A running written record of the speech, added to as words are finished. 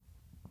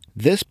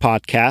This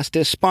podcast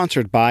is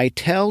sponsored by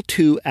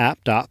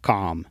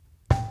Tell2App.com.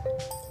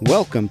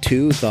 Welcome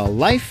to The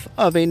Life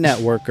of a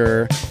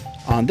Networker.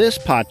 On this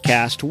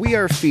podcast, we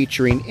are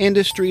featuring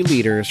industry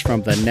leaders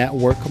from the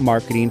network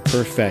marketing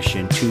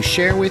profession to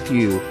share with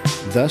you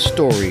the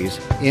stories,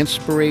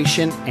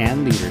 inspiration,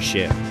 and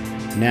leadership.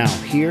 Now,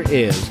 here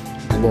is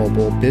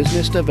global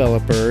business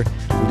developer,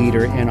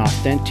 leader in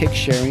authentic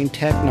sharing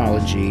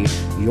technology,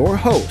 your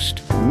host,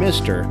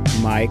 Mr.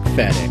 Mike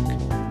Fedek.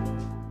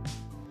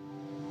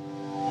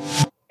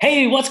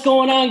 Hey, what's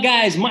going on,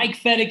 guys? Mike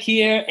Fedek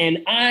here,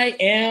 and I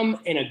am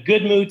in a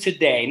good mood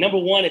today. Number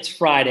one, it's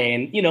Friday,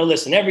 and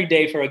listen, every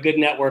day for a good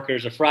networker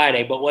is a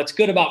Friday, but what's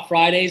good about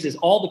Fridays is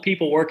all the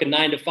people working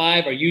 9 to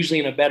 5 are usually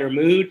in a better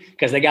mood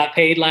because they got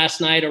paid last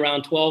night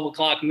around 12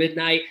 o'clock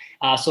midnight.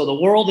 So the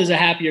world is a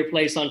happier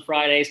place on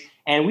Fridays,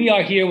 and we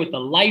are here with the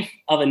life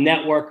of a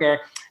networker.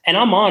 And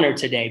I'm honored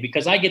today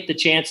because I get the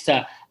chance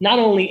to not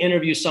only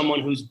interview someone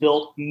who's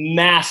built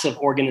massive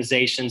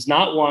organizations,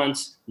 not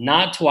once,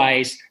 not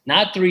twice,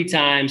 not 3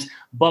 times,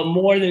 but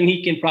more than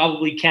he can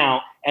probably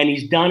count. And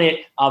he's done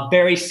it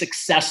very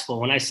successful.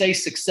 When I say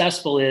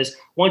successful is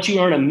once you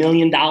earn $1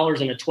 million in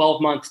a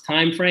 12-month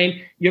time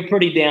frame, you're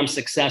pretty damn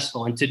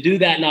successful. And to do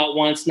that not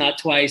once, not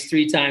twice,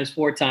 3 times,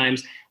 4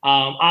 times,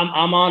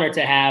 I'm honored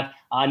to have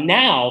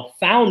now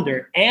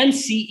founder and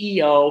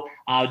CEO,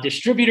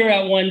 distributor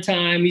at one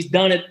time. He's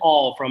done it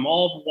all from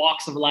all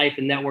walks of life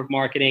in network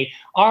marketing.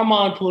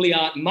 Armand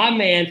Puyolt, my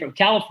man from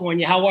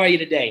California. How are you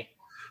today?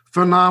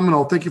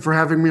 Phenomenal. Thank you for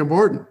having me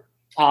aboard.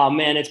 Oh,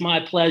 man, it's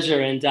my pleasure.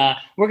 And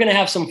we're going to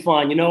have some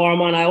fun.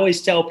 Armand, I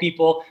always tell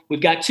people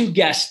we've got 2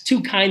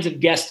 kinds of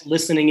guests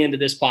listening into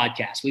this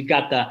podcast. We've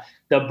got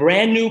the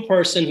brand new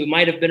person who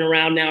might have been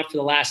around now for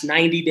the last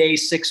 90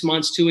 days, 6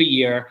 months to a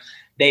year.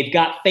 They've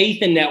got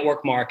faith in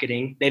network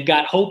marketing. They've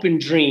got hope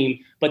and dream,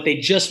 but they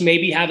just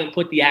maybe haven't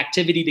put the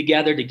activity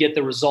together to get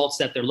the results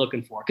that they're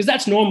looking for. Because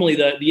that's normally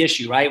the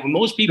issue, right? When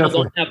most people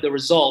don't have the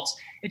results,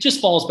 it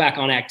just falls back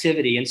on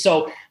activity. And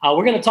so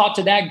we're going to talk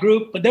to that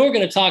group, but then we're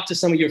going to talk to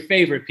some of your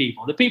favorite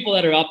people, the people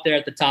that are up there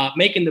at the top,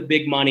 making the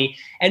big money,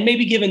 and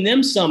maybe giving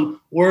them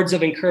some words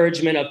of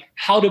encouragement of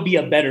how to be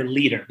a better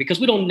leader. Because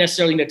we don't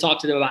necessarily need to talk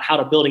to them about how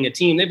to building a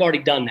team. They've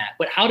already done that.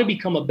 But how to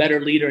become a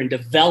better leader and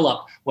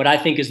develop what I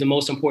think is the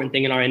most important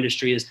thing in our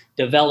industry is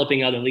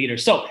developing other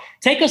leaders. So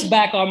take us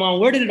back,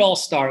 Armand. Where did it all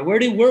start? Where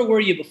were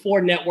you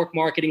before network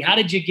marketing? How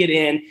did you get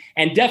in?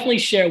 And definitely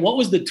share what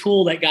was the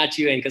tool that got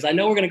you in? Because I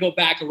know we're going to go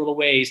back a little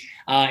ways.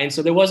 And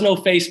so there was no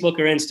Facebook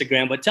or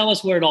Instagram, but tell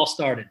us where it all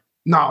started.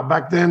 No,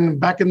 back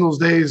in those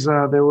days,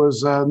 there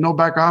was no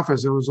back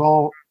office. It was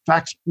all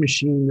fax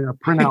machine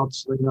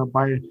printouts,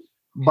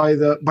 by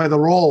the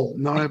roll.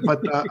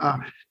 But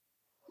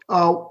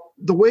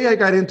the way I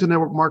got into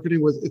network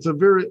marketing was it's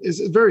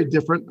very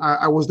different.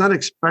 I was not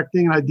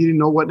expecting. I didn't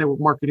know what network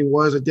marketing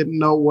was. I didn't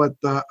know what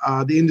the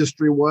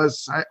industry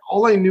was.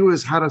 All I knew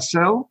is how to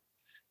sell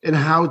and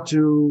how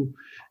to,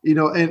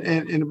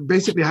 and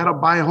basically how to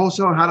buy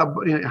wholesale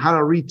and how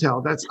to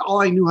retail. That's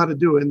all I knew how to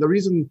do. And the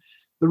reason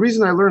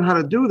I learned how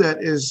to do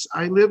that is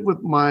I lived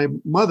with my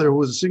mother, who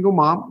was a single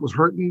mom, was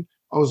hurting.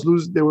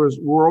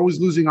 We're always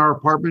losing our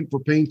apartment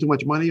for paying too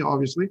much money,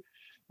 obviously.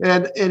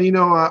 And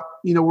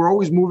we're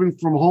always moving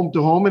from home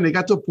to home. And it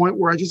got to a point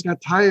where I just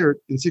got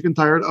sick and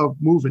tired of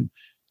moving,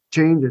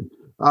 changing,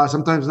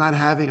 sometimes not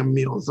having a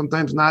meal,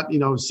 sometimes not,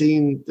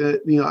 seeing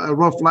a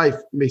rough life,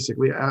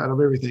 basically, out of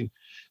everything.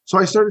 So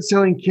I started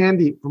selling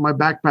candy from my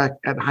backpack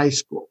at high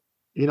school,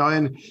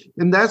 and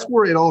that's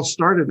where it all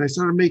started. And I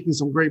started making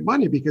some great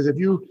money because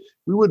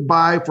we would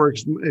buy, for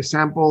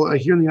example,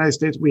 here in the United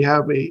States, we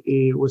have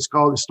what's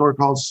called a store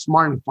called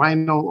Smart and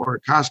Final or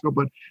Costco,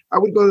 but I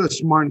would go to the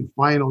Smart and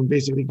Final and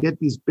basically get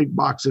these big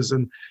boxes.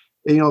 And,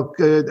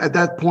 at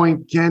that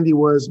point, candy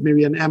was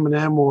maybe an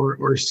M&M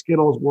or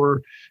Skittles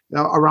were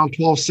around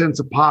 12 cents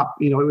a pop,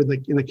 in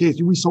the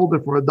case, we sold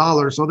it for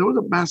 $1. So there was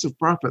a massive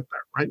profit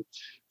there, right?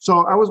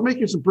 So I was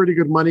making some pretty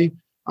good money.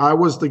 I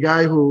was the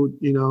guy who,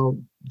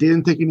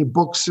 didn't take any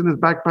books in his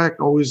backpack,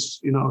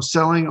 always,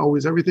 selling,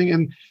 always everything.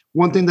 And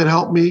one thing that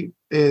helped me,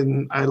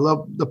 and I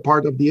love the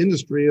part of the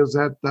industry, is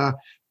that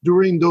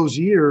during those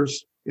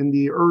years in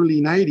the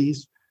early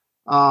 90s,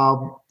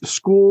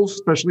 schools,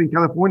 especially in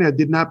California,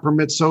 did not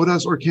permit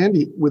sodas or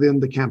candy within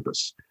the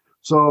campus.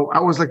 So I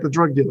was like the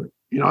drug dealer.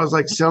 I was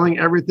like selling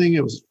everything.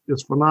 It was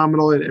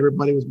phenomenal. And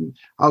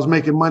I was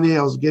making money.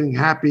 I was getting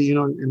happy,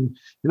 and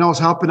I was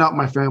helping out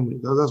my family.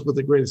 That's what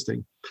the greatest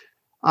thing.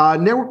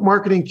 Network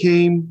marketing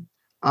came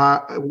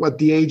at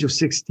the age of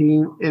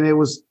 16. And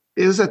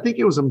I think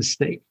it was a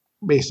mistake,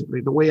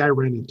 basically, the way I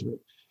ran into it.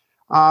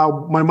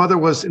 My mother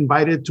was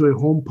invited to a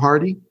home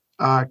party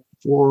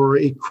for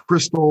a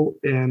crystal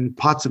and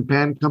pots and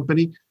pan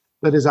company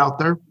that is out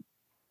there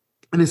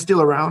and is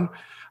still around.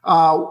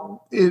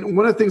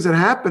 One of the things that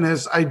happened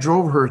is I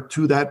drove her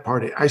to that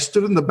party. I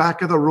stood in the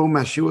back of the room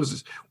as she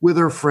was with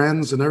her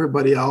friends and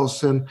everybody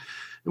else. And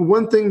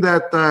one thing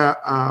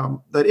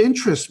that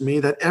interests me,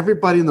 that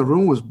everybody in the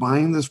room was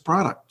buying this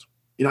product,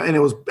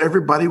 and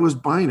everybody was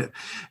buying it.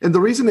 And the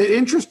reason it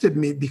interested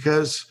me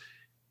because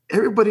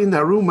everybody in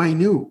that room I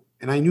knew,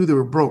 and I knew they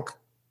were broke.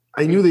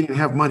 I knew they didn't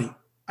have money.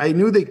 I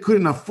knew they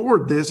couldn't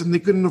afford this, and they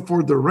couldn't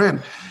afford the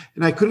rent.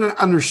 And I couldn't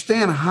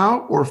understand how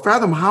or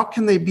fathom how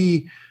can they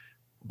be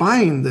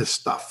buying this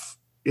stuff,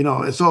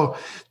 And so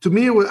to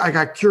me, I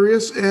got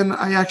curious, and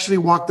I actually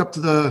walked up to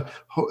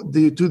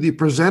the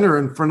presenter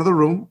in front of the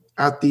room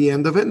at the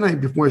end of it,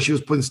 and before she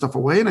was putting stuff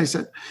away, and I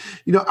said,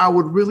 I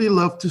would really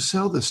love to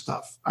sell this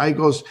stuff. I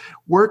goes,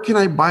 where can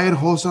I buy it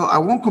wholesale? I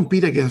won't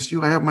compete against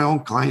you. I have my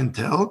own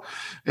clientele.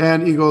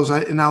 And he goes,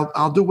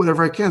 I'll do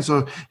whatever I can.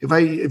 So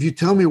if you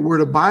tell me where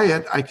to buy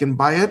it, I can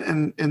buy it,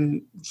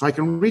 and so I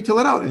can retail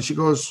it out. And she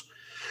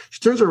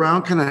turns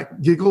around, kind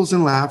of giggles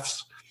and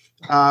laughs,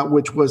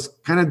 which was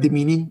kind of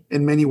demeaning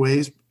in many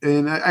ways.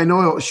 And I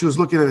know she was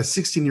looking at a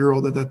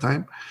 16-year-old at that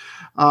time.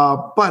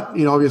 But,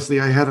 obviously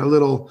I had a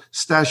little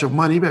stash of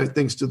money, but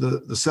thanks to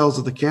the sales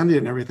of the candy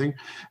and everything.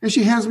 And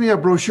she hands me a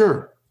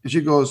brochure, and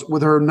she goes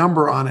with her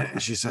number on it.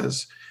 And she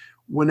says,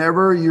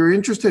 whenever you're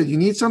interested, you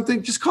need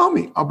something, just call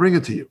me. I'll bring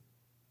it to you.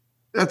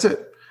 That's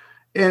it.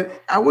 And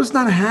I was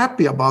not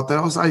happy about that.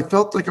 I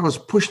felt like I was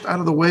pushed out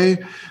of the way.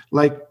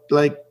 Like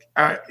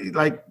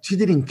she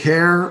didn't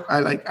care.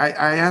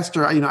 I asked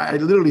her, I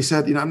literally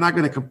said, I'm not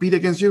going to compete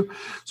against you.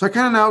 So I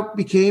kind of now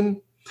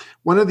became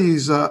one of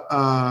these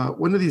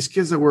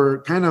kids that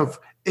were kind of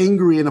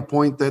angry in a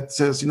point that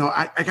says,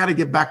 I got to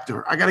get back to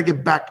her. I got to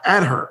get back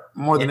at her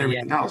more than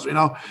everything else.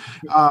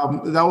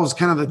 That was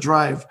kind of the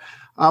drive.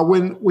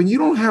 When you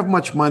don't have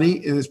much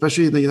money, and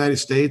especially in the United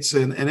States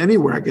and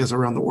anywhere, I guess,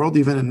 around the world,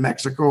 even in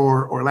Mexico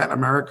or Latin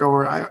America,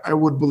 or I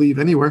would believe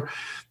anywhere,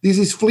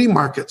 these flea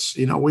markets,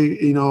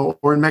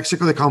 or in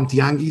Mexico, they call them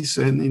tianguis,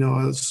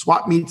 and,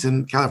 swap meets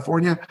in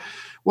California.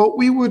 Well,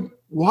 we would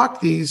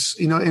walk these,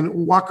 and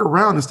walk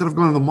around instead of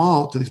going to the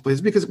mall to these places,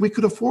 because we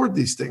could afford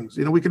these things.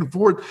 We can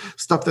afford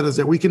stuff that is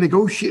there. We can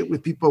negotiate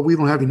with people. We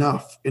don't have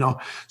enough,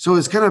 so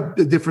it's kind of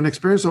a different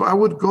experience. So I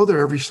would go there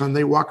every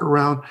Sunday, walk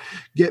around,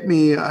 get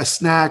me a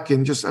snack,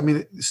 and just,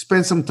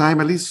 spend some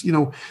time, at least,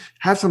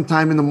 have some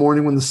time in the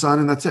morning when the sun,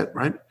 and that's it.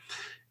 Right.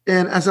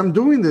 And as I'm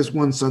doing this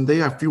one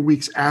Sunday, a few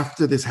weeks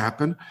after this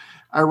happened,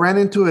 I ran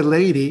into a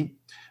lady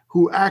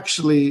who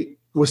actually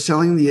was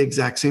selling the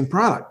exact same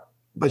product,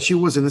 but she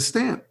was in a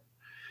stand.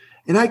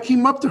 And I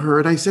came up to her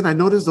and I said, I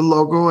noticed the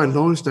logo, I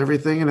noticed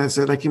everything. And I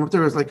came up to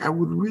her, I was like, I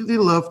would really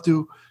love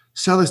to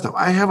sell this stuff.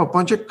 I have a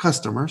bunch of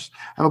customers,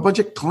 I have a bunch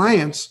of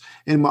clients,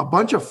 and a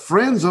bunch of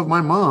friends of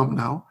my mom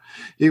now.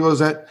 He goes,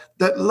 that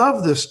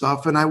love this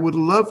stuff, and I would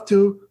love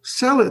to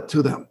sell it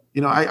to them.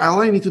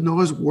 All I need to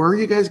know is where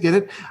you guys get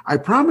it. I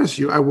promise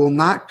you, I will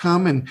not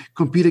come and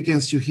compete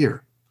against you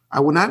here. I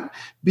will not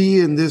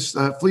be in this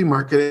flea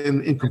market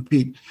and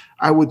compete.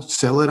 I would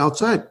sell it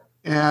outside.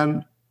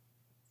 And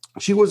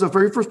she was a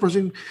very first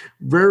person,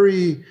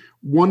 very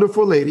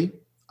wonderful lady.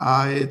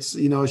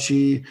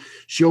 She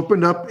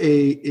opened up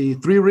a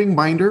 3-ring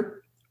binder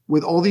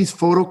with all these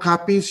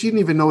photocopies. She didn't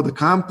even know the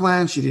comp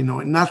plan. She didn't know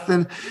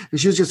nothing. And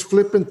she was just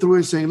flipping through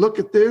it saying, look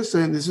at this.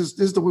 And this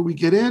is the way we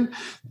get in.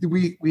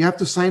 We have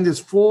to sign this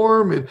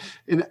form.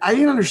 And I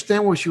didn't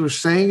understand what she was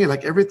saying.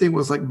 Like everything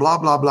was like blah,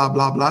 blah, blah,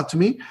 blah, blah to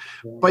me.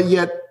 But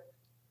yet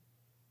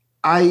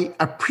I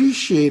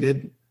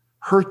appreciated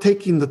her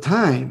taking the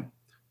time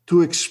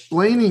to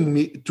explaining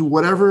me to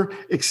whatever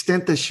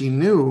extent that she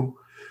knew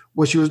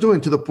what she was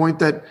doing, to the point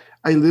that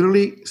I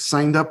literally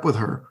signed up with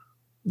her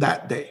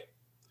that day.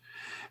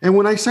 And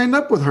when I signed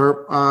up with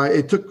her,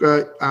 it took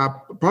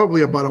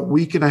probably about a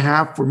week and a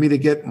half for me to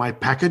get my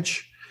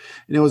package.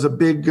 And it was a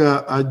big,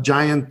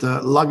 giant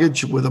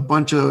luggage with a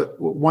bunch of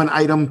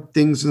one-item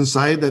things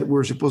inside that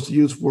we're supposed to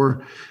use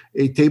for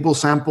a table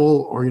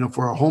sample or,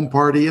 for a home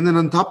party. And then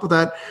on top of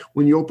that,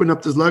 when you open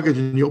up this luggage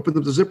and you open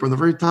up the zipper, on the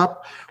very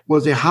top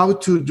was a how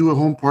to do a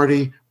home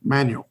party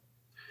manual.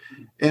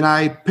 And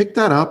I picked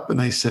that up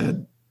and I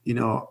said,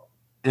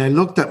 and I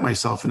looked at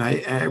myself, and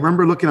I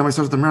remember looking at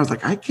myself in the mirror. I was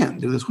like, I can't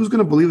do this. Who's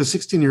going to believe a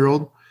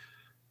 16-year-old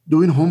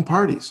doing home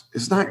parties?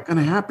 It's not going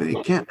to happen.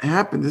 It can't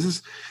happen.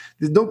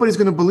 Nobody's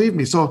going to believe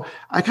me. So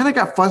I kind of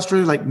got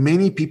frustrated, like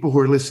many people who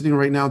are listening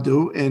right now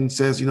do, and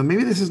says,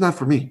 maybe this is not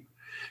for me.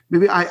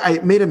 Maybe I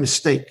made a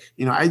mistake.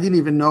 I didn't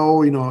even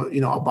know,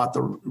 about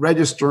the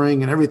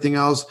registering and everything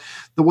else.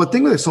 The one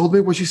thing that sold me,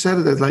 what she said,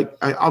 is that like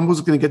I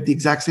almost going to get the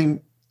exact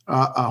same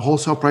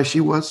wholesale price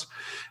she was,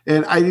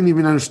 and I didn't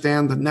even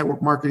understand the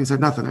network marketing side,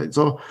 nothing.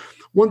 So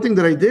one thing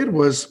that I did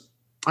was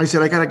I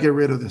said, I got to get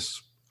rid of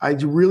this. I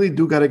really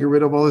do got to get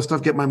rid of all this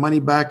stuff, get my money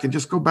back, and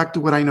just go back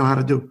to what I know how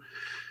to do.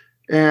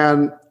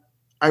 And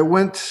I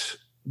went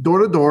door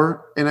to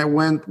door, and I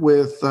went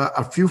with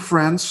a few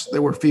friends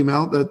that were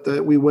female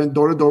that we went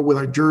door to door with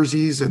our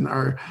jerseys and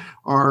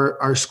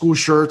our school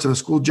shirts and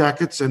school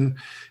jackets and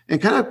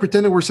kind of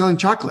pretended we're selling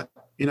chocolate,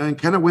 and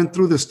kind of went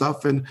through this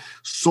stuff and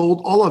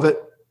sold all of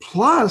it.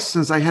 Plus,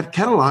 since I had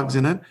catalogs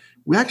in it,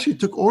 we actually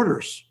took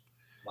orders.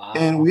 Wow.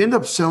 And we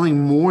ended up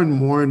selling more and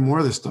more and more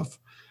of this stuff.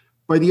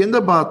 By the end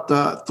of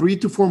about 3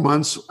 to 4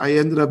 months, I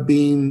ended up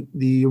being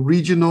the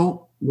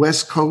regional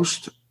West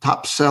Coast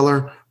top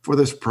seller for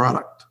this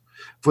product,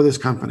 for this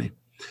company.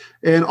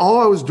 And all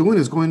I was doing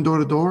is going door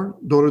to door,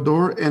 door to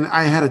door. And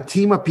I had a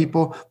team of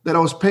people that I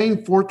was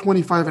paying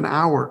 $4.25 an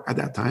hour at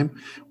that time,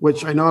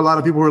 which I know a lot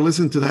of people who are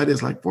listening to that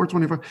is like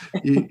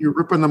 $4.25. You're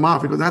ripping them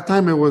off, because that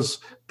time it was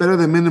better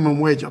than minimum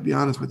wage. I'll be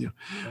honest with you.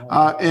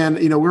 And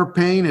we were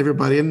paying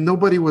everybody, and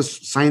nobody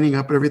was signing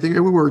up and everything. We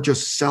were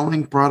just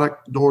selling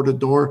product door to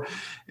door,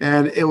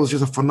 and it was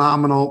just a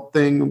phenomenal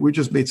thing. We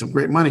just made some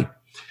great money.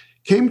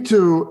 Came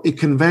to a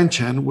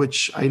convention,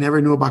 which I never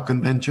knew about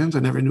conventions.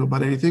 I never knew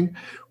about anything.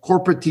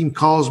 Corporate team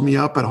calls me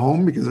up at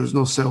home because there's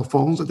no cell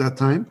phones at that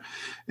time,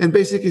 and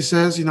basically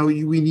says,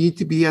 we need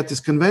to be at this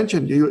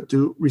convention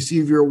to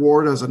receive your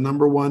award as a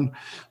number one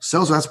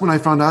sales. So that's when I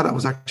found out I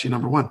was actually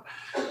number one.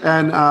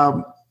 And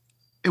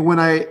when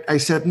I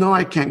said, no,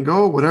 I can't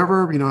go,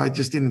 whatever, I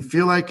just didn't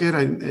feel like it.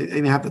 I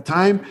didn't have the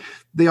time.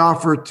 They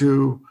offered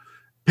to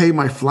pay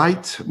my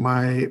flight,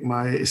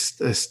 my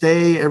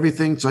stay,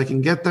 everything, so I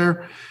can get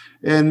there,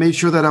 and made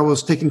sure that I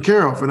was taken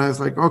care of. And I was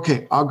like,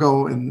 okay, I'll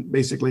go. And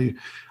basically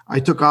I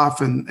took off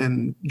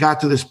and got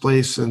to this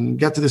place and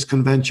got to this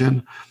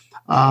convention.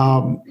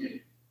 And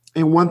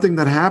one thing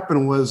that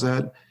happened was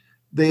that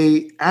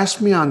they asked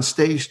me on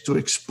stage to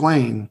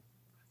explain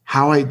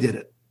how I did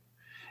it.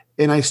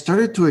 And I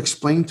started to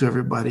explain to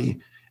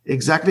everybody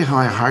exactly how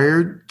I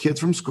hired kids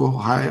from school,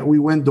 how we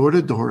went door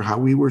to door, how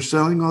we were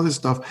selling all this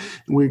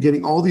stuff, and we were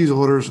getting all these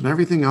orders and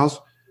everything else.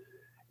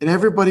 And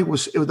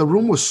the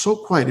room was so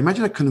quiet.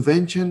 Imagine a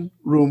convention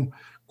room,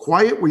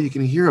 quiet, where you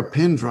can hear a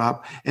pin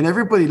drop, and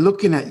everybody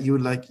looking at you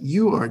like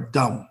you are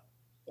dumb.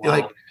 Wow.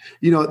 Like,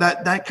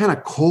 that kind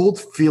of cold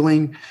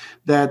feeling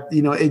that,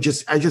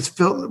 I just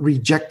felt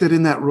rejected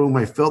in that room.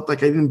 I felt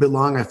like I didn't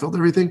belong. I felt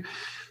everything.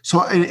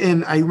 So,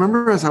 and I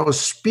remember as I was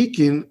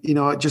speaking,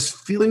 just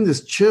feeling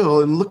this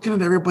chill and looking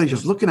at everybody,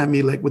 just looking at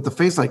me like with the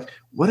face, like,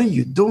 what are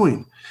you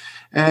doing?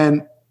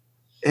 And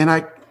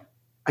I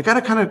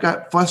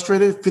got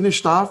frustrated,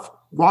 finished off,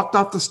 walked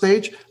off the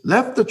stage,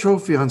 left the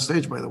trophy on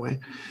stage, by the way,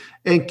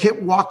 and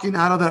kept walking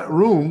out of that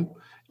room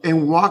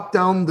and walked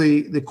down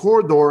the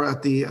corridor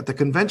at the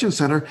convention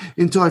center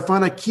until I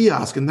found a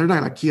kiosk. And they're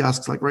not like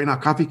kiosks like right now,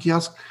 coffee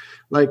kiosks.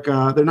 Like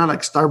they're not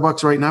like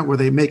Starbucks right now where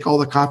they make all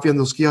the coffee on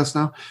those kiosks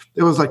now.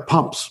 It was like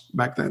pumps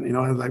back then, it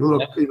was like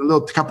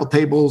little couple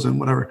tables and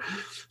whatever.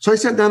 So I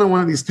sat down on one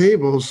of these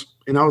tables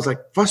and I was like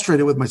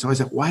frustrated with myself. I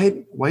said,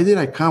 why did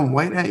I come?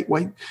 Why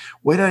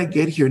did I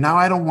get here? Now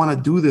I don't want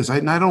to do this.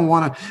 I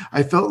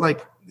felt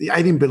like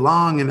I didn't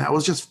belong. And I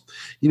was just,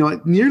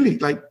 nearly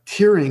like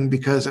tearing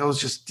because I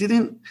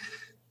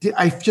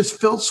I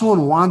just felt so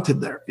unwanted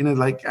there.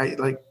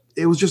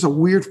 It was just a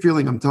weird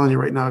feeling. I'm telling you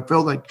right now. I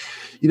felt like,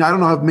 I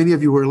don't know if many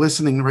of you who are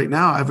listening right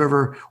now have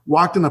ever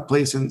walked in a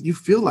place and you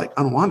feel like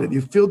unwanted.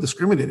 You feel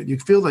discriminated. You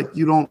feel like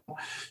you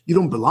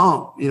don't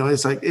belong.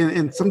 It's like,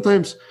 and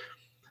sometimes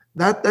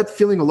that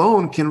feeling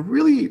alone can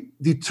really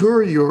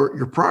deter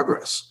your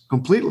progress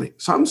completely.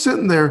 So I'm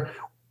sitting there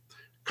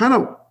kind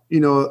of,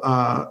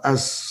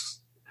 as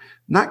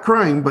not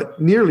crying, but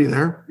nearly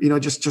there,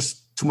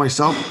 just to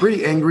myself,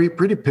 pretty angry,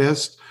 pretty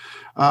pissed.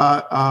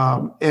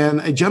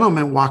 And a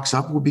gentleman walks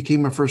up who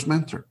became my first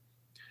mentor.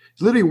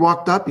 He literally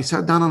walked up, he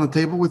sat down on the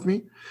table with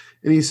me,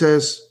 and he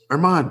says,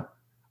 Armand,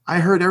 I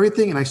heard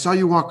everything and I saw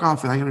you walk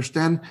off, and I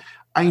understand.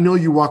 I know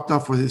you walked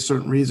off for a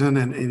certain reason.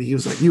 And he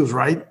was like, he was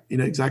right.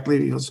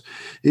 Exactly. He goes,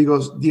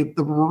 the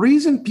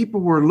reason people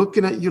were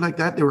looking at you like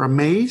that, they were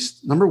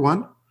amazed, number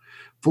one,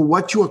 for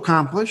what you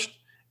accomplished.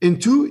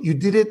 And two, you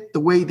did it the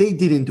way they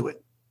didn't do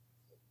it.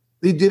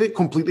 They did it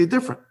completely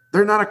different.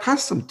 They're not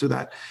accustomed to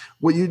that.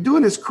 What you're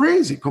doing is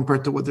crazy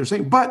compared to what they're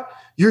saying, but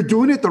you're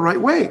doing it the right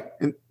way.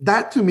 And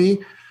that to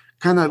me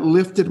kind of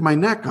lifted my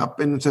neck up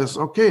and says,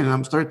 okay, and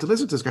I'm starting to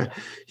listen to this guy.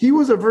 He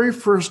was the very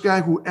first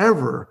guy who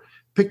ever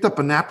picked up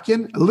a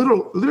napkin,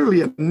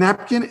 literally a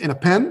napkin and a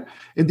pen,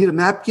 and did a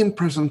napkin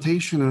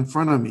presentation in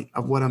front of me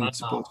of what I'm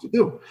supposed to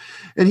do.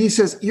 And he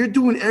says, you're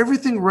doing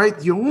everything right.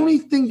 The only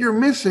thing you're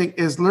missing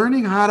is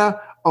learning how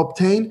to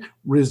obtain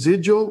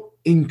residual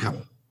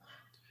income.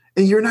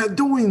 And you're not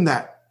doing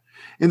that.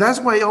 And that's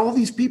why all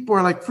these people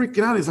are like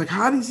freaking out. It's like,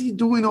 how is he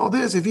doing all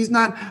this if he's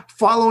not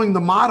following the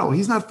model?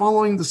 He's not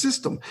following the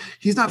system.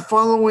 He's not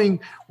following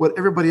what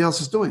everybody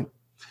else is doing.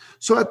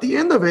 So at the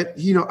end of it,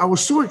 I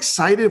was so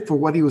excited for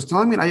what he was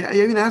telling me. And I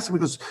even asked him,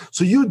 because,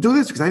 so you do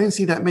this? Because I didn't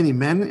see that many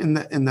men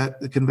in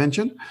that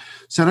convention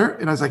center.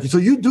 And I was like, so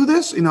you do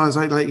this? I was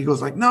like, he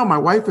goes like, no, my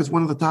wife is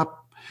one of the top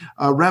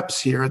reps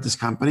here at this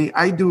company.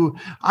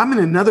 I'm in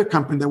another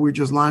company that we're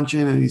just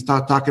launching, and he's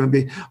talking to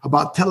me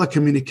about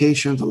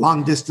telecommunications, a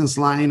long distance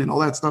line and all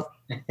that stuff.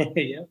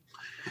 Yeah.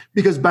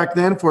 Because back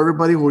then, for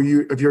everybody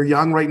if you're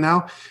young right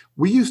now,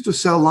 we used to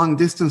sell long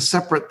distance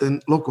separate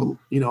than local,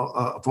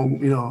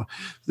 phone,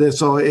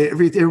 so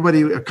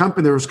everybody,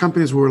 there was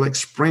companies were like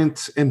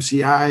Sprint,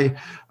 MCI,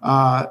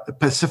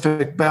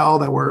 Pacific Bell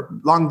that were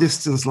long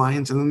distance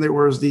lines. And then there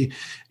was the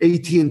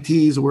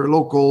AT&Ts were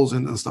locals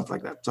and stuff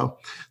like that. So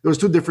there was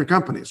two different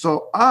companies.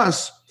 So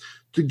us,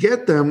 to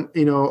get them,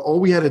 all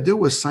we had to do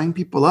was sign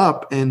people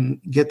up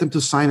and get them to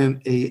sign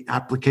an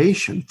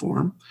application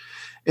form.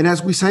 And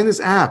as we signed this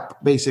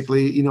app,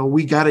 basically,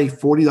 we got a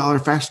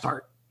 $40 fast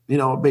start.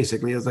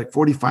 Basically, it was like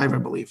 45, I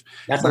believe.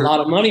 That's a lot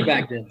of money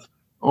back then.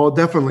 Oh,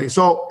 definitely.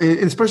 So,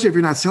 especially if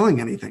you're not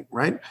selling anything,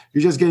 right?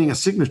 You're just getting a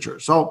signature.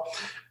 So,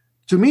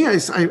 to me,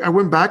 I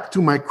went back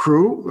to my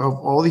crew of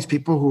all these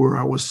people who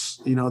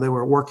they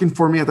were working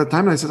for me at the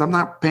time. And I said, I'm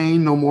not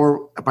paying no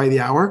more by the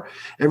hour.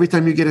 Every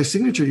time you get a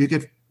signature, you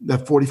get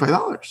that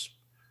 $45,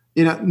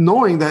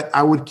 knowing that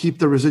I would keep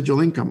the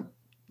residual income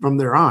from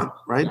there on,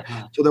 right?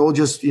 Uh-huh. So they will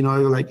just,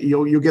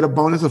 you get a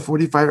bonus of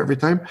 45 every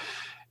time.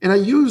 And I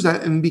used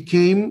that and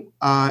became,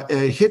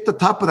 hit the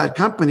top of that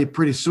company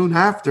pretty soon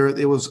after.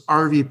 It was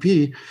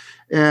RVP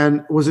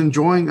and was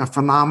enjoying a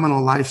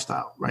phenomenal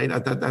lifestyle, right,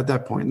 at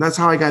that point. And that's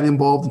how I got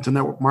involved into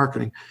network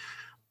marketing.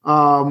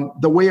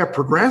 The way I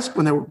progressed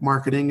with network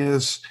marketing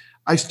is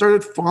I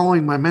started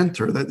following my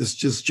mentor, that is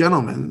just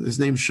gentleman. His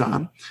name's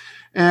Sean.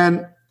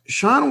 And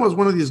Sean was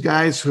one of these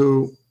guys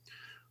who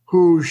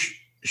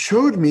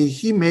showed me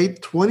he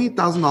made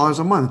 $20,000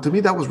 a month. To me,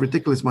 that was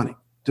ridiculous money.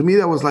 To me,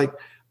 that was like,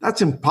 that's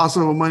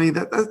impossible money.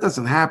 That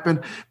doesn't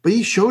happen. But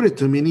he showed it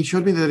to me, and he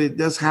showed me that it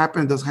does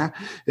happen.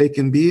 It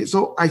can be.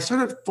 So I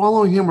started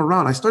following him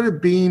around. I started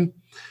being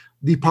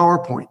the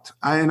PowerPoint.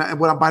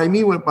 What I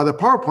mean by the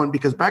PowerPoint,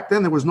 because back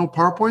then there was no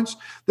PowerPoints.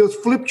 There was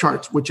flip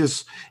charts, which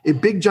is a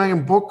big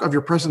giant book of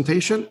your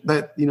presentation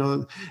that,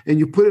 and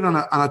you put it on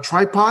a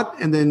tripod,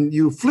 and then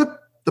you flip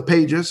the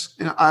pages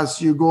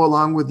as you go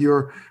along with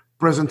your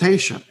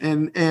presentation.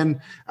 And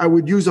I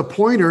would use a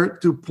pointer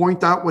to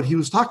point out what he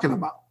was talking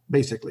about.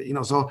 Basically,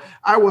 so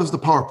I was the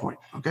PowerPoint.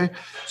 Okay.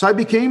 So I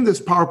became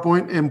this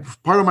PowerPoint, and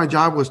part of my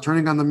job was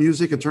turning on the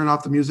music and turning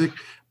off the music,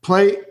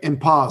 play and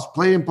pause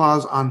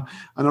on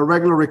a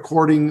regular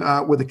recording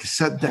with a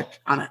cassette deck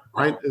on it.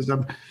 Right.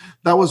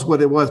 That was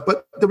what it was.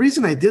 But the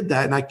reason I did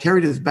that, and I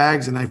carried his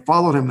bags and I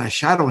followed him and I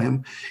shadowed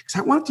him, because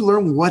I wanted to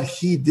learn what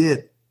he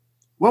did.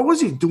 What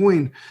was he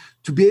doing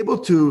to be able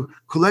to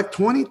collect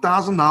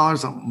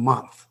 $20,000 a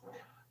month?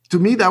 To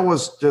me, that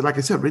was, like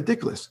I said,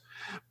 ridiculous.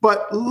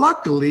 But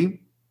luckily,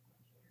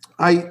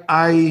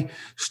 I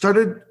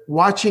started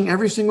watching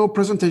every single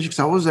presentation because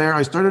I was there.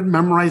 I started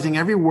memorizing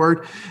every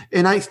word,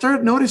 and I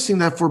started noticing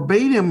that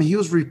verbatim, he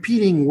was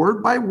repeating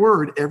word by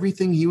word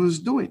everything he was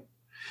doing,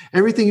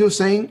 everything he was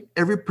saying,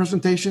 every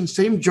presentation,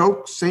 same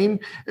joke, same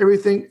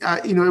everything.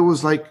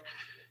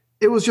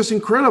 It was just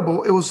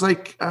incredible. It was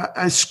like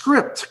a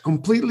script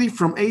completely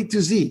from A to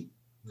Z.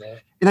 Yeah.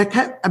 And I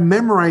kept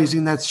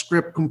memorizing that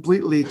script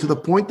completely to the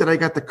point that I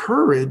got the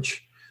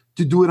courage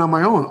to do it on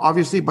my own.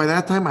 Obviously, by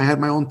that time, I had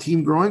my own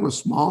team growing, it was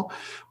small,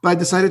 but I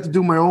decided to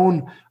do my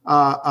own,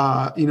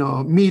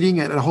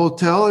 meeting at a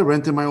hotel. I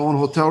rented my own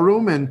hotel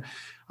room and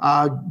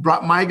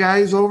brought my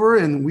guys over,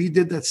 and we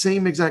did that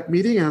same exact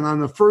meeting. And on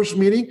the first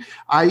meeting,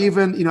 I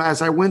even,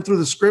 as I went through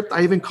the script,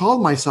 I even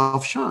called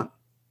myself Sean,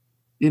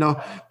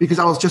 because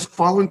I was just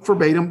following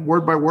verbatim,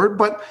 word by word.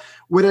 But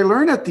what I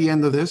learned at the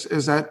end of this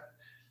is that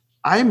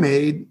I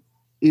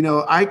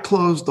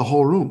closed the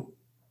whole room.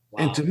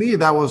 Wow. And to me,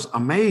 that was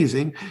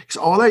amazing, because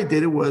all I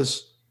did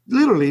was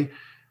literally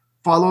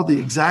follow the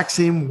exact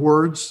same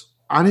words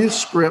on his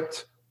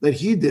script that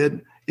he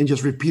did and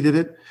just repeated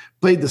it,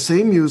 played the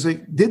same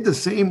music, did the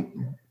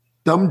same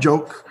dumb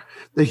joke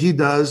that he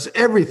does,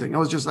 everything. I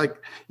was just like,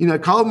 I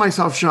called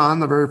myself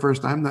Sean the very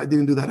first time. I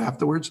didn't do that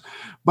afterwards.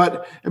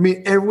 But I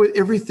mean,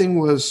 everything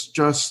was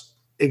just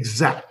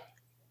exact,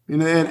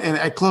 and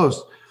I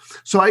closed.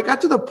 So I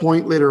got to the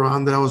point later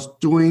on that I was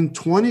doing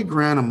 20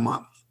 grand a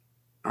month.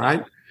 All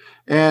right.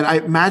 And I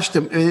matched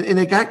him, and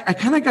I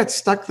kind of got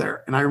stuck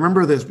there. And I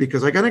remember this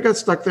because I kind of got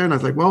stuck there, and I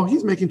was like, well,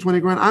 he's making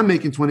 20 grand. I'm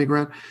making 20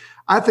 grand.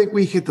 I think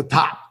we hit the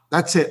top.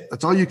 That's it.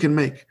 That's all you can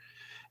make.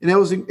 And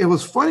it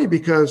was funny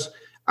because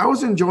I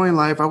was enjoying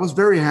life. I was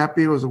very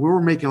happy. We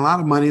were making a lot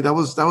of money. That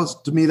was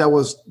to me, that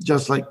was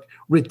just like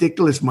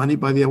ridiculous money,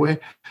 by the way.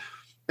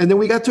 And then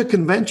we got to a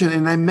convention,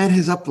 and I met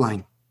his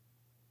upline.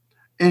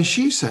 And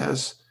she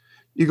says,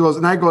 he goes,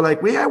 and I go like,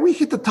 yeah, we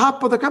hit the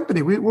top of the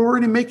company. We're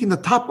already making the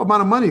top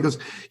amount of money. He goes,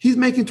 he's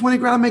making 20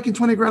 grand. I'm making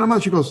 20 grand a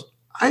month. She goes,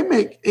 I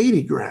make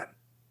 80 grand.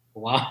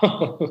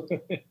 Wow.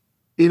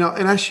 And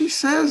as she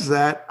says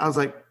that, I was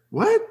like,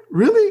 what?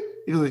 Really?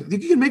 He goes,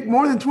 you can make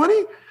more than 20?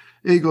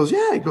 And he goes,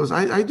 yeah. He goes,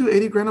 I do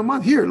 80 grand a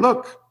month. Here,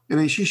 look. And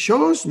then she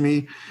shows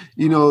me,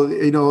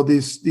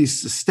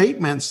 these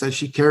statements that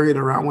she carried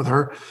around with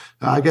her,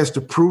 I guess to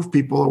prove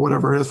people or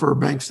whatever it is for her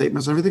bank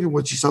statements and everything, and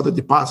what she saw the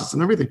deposits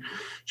and everything.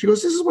 She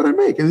goes, this is what I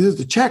make. And this is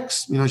the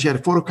checks. She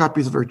had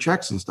photocopies of her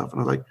checks and stuff. And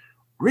I was like,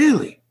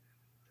 really?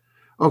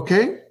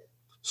 Okay.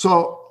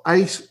 So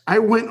I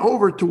went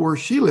over to where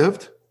she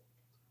lived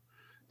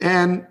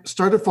and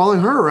started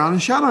following her around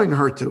and shadowing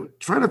her too,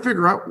 trying to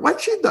figure out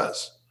what she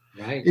does.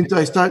 Right. Until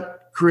I start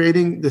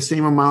creating the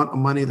same amount of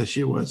money that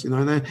she was,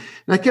 and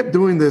I kept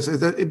doing this.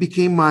 It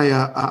became my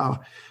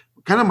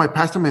kind of my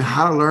pastime and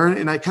how to learn.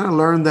 And I kind of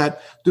learned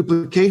that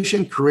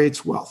duplication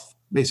creates wealth,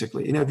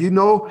 basically. If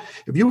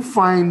you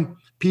find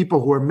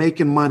people who are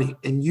making money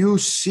and you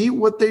see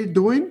what they're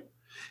doing,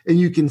 and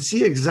you can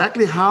see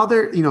exactly how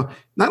they're,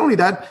 not only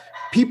that,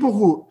 people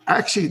who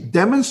actually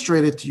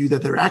demonstrated to you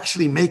that they're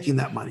actually making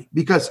that money.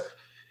 Because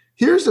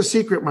here's the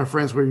secret, my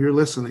friends, where you're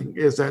listening,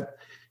 is that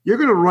you're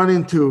going to run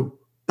into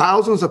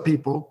thousands of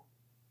people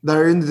that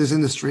are in this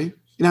industry.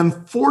 And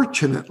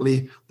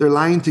unfortunately, they're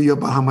lying to you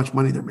about how much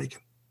money they're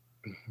making.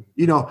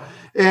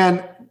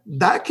 And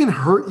that can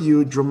hurt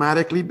you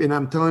dramatically. And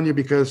I'm telling you,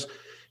 because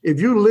if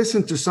you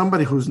listen to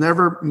somebody who's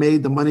never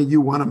made the money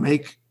you want to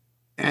make,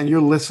 and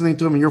you're listening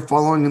to them and you're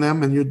following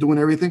them and you're doing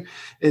everything,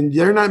 and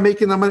they're not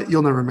making that money,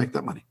 you'll never make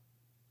that money.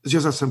 It's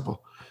just that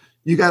simple.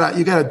 You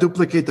gotta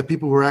duplicate the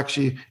people who are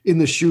actually in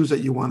the shoes that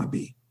you want to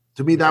be.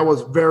 To me, that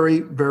was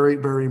very, very,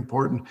 very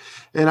important.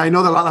 And I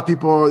know that a lot of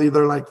people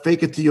either like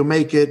fake it till you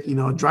make it,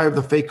 drive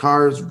the fake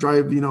cars,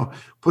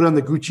 put on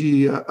the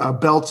Gucci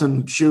belts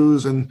and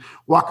shoes and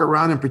walk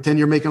around and pretend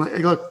you're making.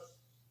 Look,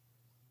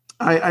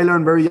 I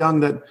learned very young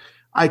that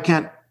I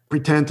can't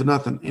pretend to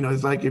nothing.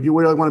 It's like, if you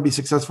really want to be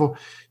successful,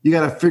 you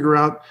got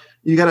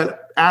to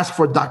ask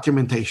for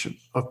documentation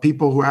of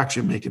people who are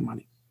actually making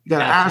money. You got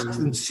to ask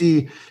and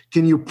see,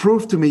 can you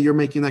prove to me you're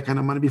making that kind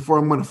of money before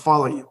I'm going to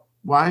follow you?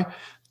 Why?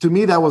 To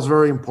me, that was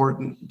very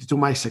important to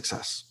my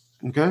success.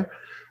 Okay.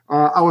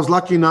 I was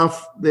lucky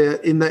enough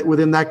that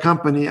within that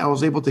company, I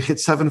was able to hit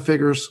 7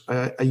 figures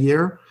a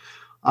year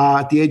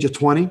at the age of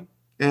 20.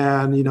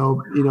 And,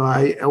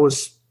 I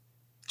was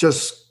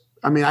just,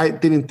 I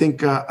didn't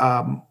think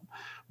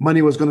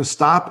money was going to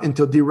stop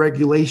until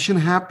deregulation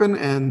happened.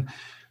 And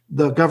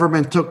the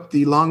government took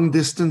the long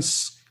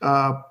distance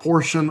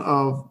portion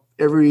of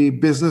every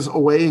business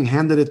away and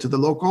handed it to the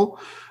local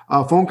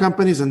phone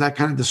companies. And that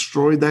kind of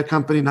destroyed that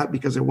company, not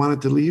because they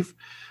wanted to leave.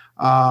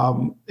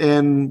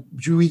 And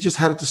we just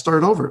had to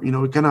start over.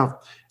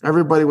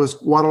 Everybody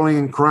was waddling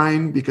and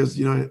crying because,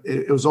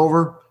 it was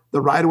over.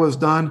 The ride was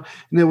done,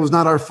 and it was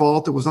not our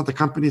fault. It was not the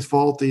company's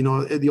fault.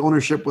 The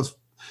ownership was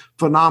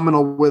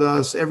phenomenal with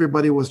us.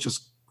 Everybody was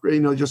just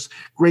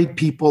great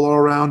people all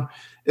around.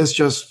 It's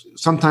just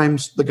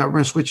sometimes the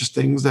government switches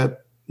things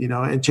that,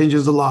 and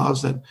changes the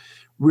laws that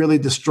really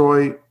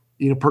destroy,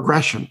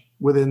 progression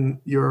within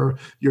your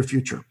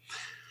future.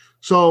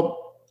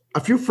 So a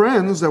few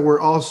friends that were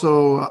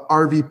also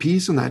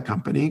RVPs in that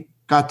company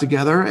got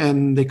together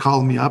and they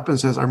called me up and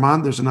says,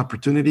 Armand, there's an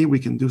opportunity. We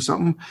can do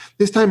something.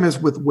 This time is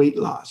with weight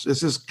loss.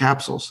 This is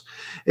capsules.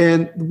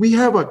 And they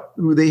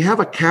have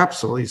a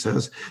capsule, he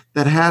says,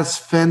 that has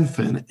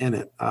fen-phen in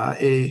it.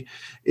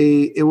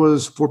 It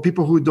was for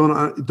people who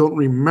don't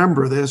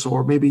remember this,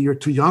 or maybe you're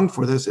too young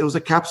for this. It was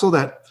a capsule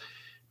that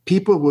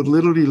people would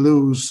literally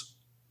lose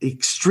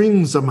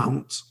extreme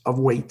amounts of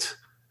weight,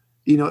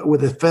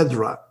 with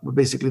ephedra.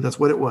 Basically, that's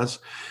what it was.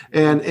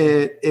 And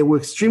it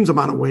was extreme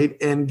amount of weight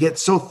and get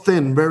so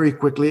thin very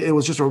quickly. It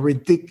was just a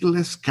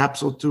ridiculous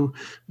capsule to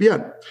be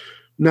on.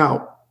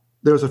 Now,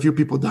 there was a few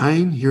people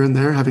dying here and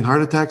there, having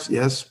heart attacks.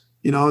 Yes.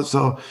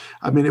 So,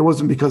 it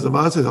wasn't because of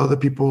us. It's other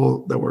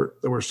people that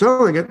were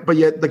selling it, but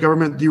yet the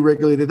government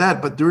deregulated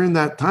that. But during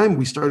that time,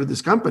 we started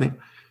this company.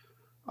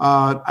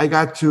 I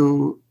got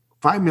to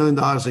 $5 million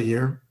a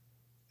year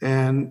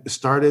and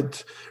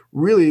started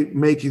really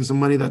making some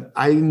money that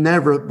I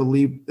never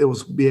believed it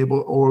was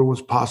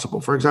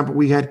possible. For example,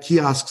 we had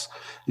kiosks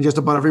in just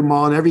about every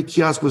mall, and every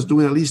kiosk was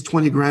doing at least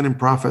 20 grand in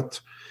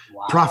profit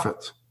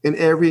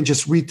in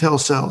just retail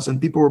sales. And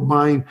people were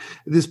buying,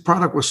 this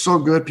product was so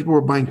good, people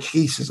were buying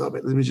cases of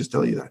it. Let me just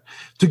tell you that,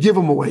 to give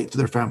them away to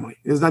their family.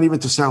 It's not even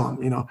to sell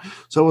them,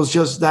 So it was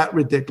just that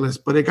ridiculous.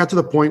 But it got to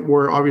the point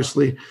where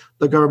obviously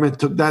the government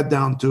took that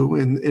down too,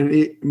 and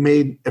it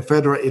made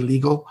ephedra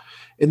illegal,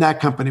 and that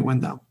company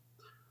went down.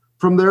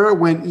 From there, I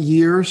went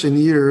years and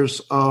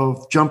years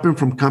of jumping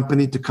from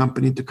company to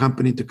company to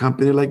company to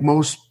company, like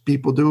most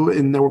people do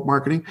in network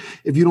marketing.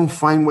 If you don't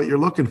find what you're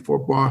looking for,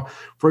 well,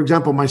 for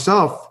example,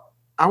 myself,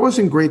 I was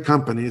in great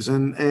companies,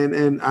 and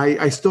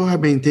I still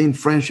have maintained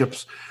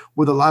friendships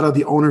with a lot of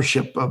the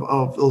ownership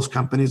of those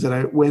companies that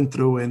I went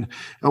through, and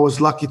I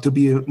was lucky to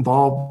be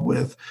involved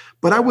with.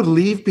 But I would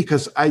leave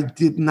because I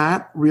did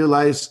not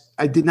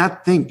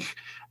think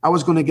I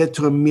was going to get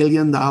to $1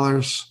 million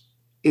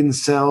in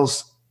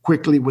sales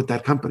quickly with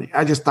that company.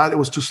 I just thought it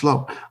was too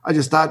slow. I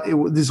just thought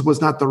this was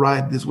not the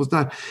ride. This was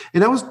not.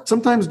 And I was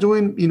sometimes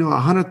doing,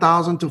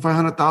 $100,000 to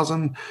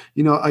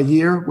 $500,000, a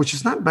year, which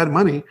is not bad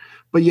money,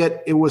 but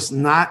yet it was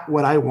not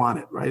what I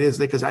wanted, right? It's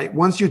because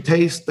once you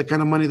taste the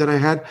kind of money that I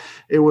had,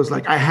 it was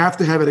like, I have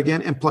to have it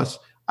again. And plus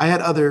I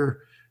had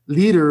other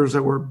leaders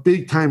that were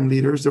big time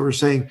leaders that were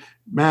saying,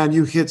 man,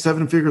 you hit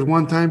 7 figures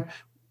one time.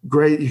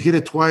 Great. You hit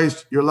it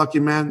twice. You're lucky,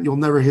 man. You'll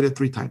never hit it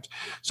 3 times.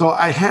 So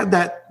I had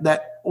that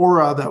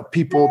aura that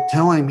people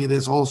telling me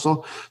this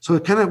also. So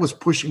it kind of was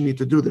pushing me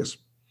to do this.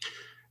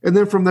 And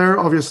then from there,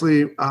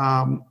 obviously,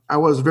 I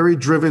was very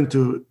driven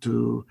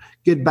to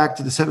get back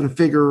to the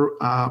 7-figure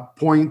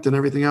point and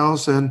everything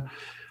else. And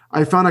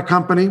I found a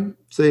company.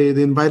 They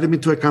invited me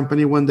to a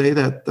company one day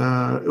that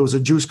it was a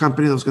juice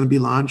company that was going to be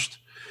launched.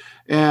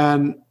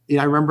 And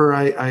I remember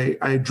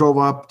I flew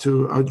up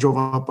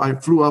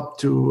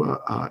to,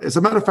 as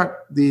a matter of fact,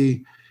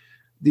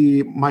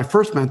 my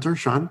first mentor,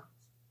 Sean,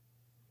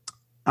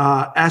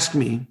 asked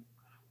me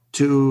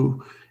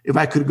to if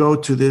I could go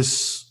to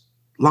this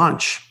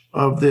launch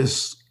of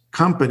this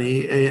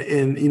company,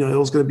 and it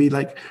was going to be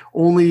like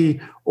only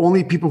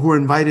people who are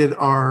invited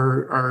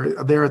are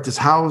there at this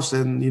house,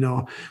 and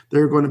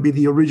they're going to be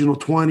the original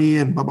 20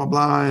 and blah blah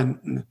blah,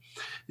 and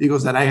he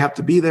goes that I have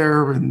to be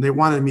there, and they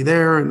wanted me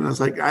there, and I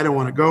was like, I don't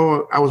want to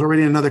go. I was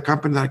already in another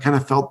company that I kind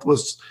of felt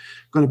was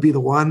going to be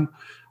the one.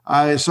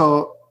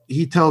 So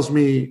he tells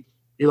me,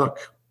 hey,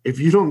 look, if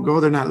you don't go,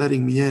 they're not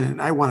letting me in,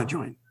 and I want to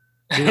join.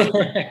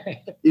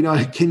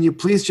 Can you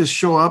please just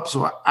show up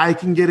so I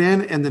can get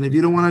in? And then if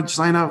you don't want to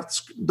sign up,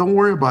 don't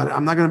worry about it.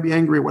 I'm not going to be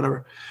angry or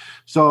whatever.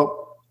 So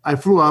I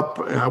flew up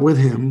with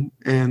him,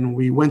 and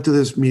we went to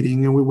this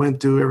meeting, and we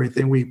went to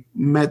everything. We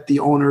met the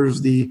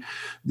owners, the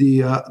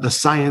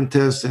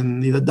scientists,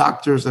 and the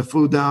doctors that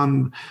flew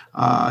down,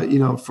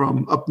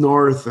 from up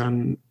north.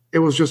 And it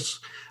was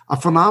just a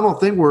phenomenal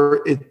thing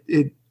where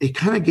it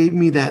kind of gave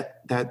me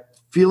that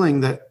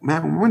feeling that,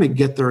 man, we're going to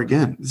get there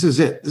again. This is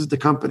it. This is the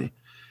company.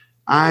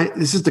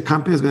 This is the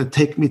company that's going to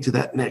take me to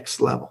that next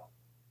level.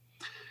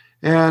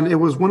 And it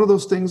was one of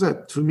those things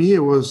that, to me, it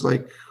was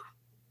like,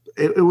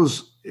 it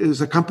was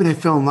a company I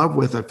fell in love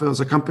with. It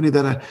was a company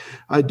that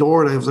I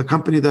adored. It was a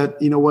company that,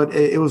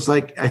 it was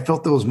like, I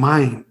felt it was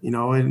mine,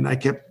 and I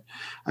kept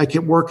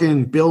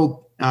working,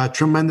 build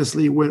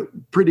tremendously,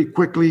 pretty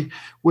quickly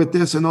with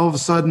this. And all of a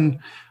sudden,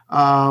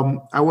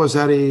 I was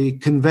at a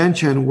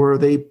convention where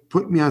they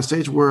put me on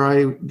stage where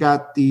I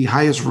got the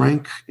highest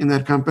rank in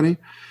that company.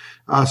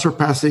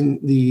 Surpassing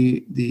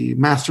the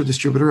master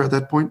distributor at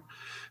that point,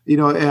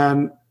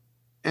 and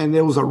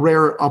it was a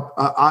rare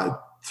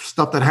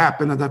stuff that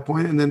happened at that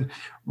point. And then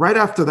right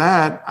after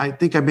that, I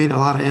think I made a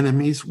lot of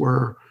enemies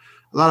where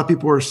a lot of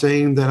people were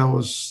saying that I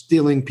was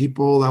stealing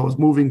people, I was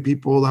moving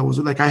people, I was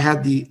I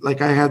had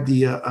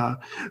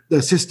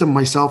the system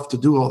myself to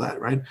do all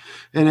that, right?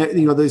 And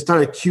they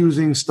started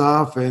accusing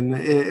stuff, and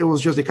it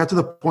was just, it got to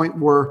the point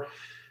where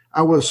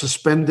I was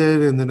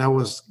suspended, and then I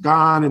was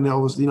gone, and I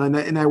was,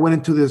 and I went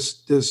into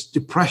this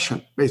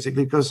depression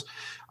basically because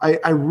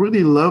I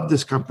really loved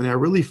this company. I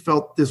really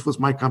felt this was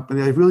my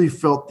company. I really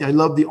felt I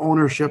loved the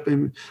ownership,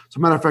 and as a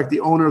matter of fact,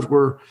 the owners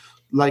were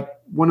like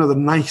one of the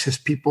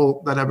nicest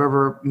people that I've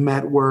ever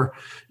met. Where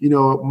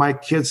my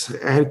kids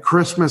had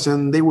Christmas,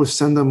 and they would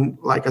send them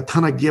like a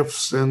ton of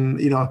gifts, and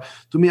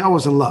to me, I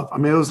was in love. I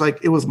mean,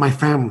 it was my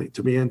family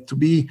to me, and to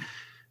be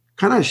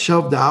kind of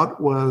shoved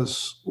out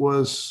was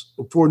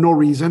for no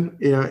reason,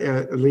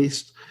 at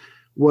least,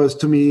 was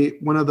to me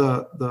one of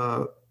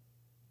the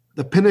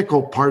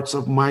pinnacle parts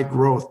of my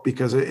growth,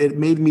 because it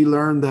made me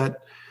learn that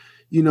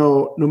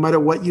no matter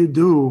what you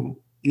do,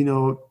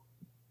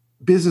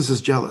 business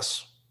is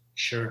jealous.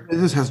 Sure,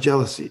 business has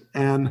jealousy,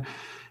 and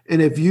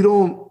if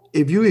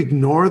you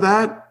ignore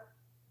that,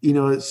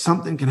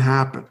 something can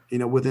happen,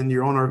 within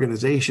your own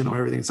organization or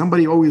everything.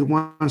 Somebody always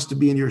wants to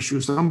be in your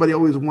shoes. Somebody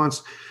always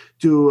wants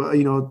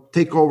to,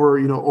 take over,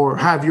 or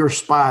have your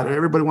spot.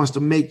 Everybody wants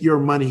to make your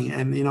money.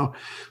 And,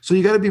 so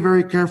you got to be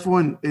very careful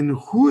in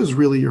who is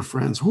really your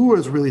friends, who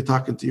is really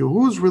talking to you,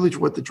 who's really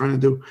what they're trying to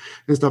do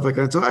and stuff like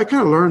that. So I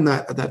kind of learned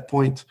that at that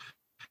point.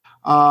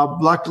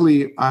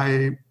 Luckily,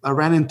 I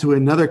ran into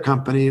another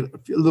company a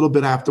little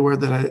bit afterward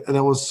that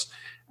was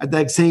at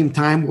that same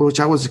time, which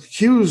I was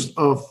accused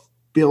of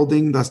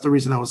building. That's the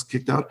reason I was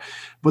kicked out.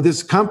 But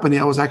this company,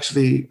 I was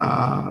actually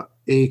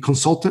a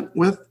consultant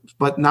with,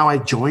 but now I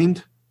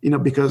joined,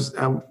 because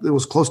it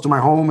was close to my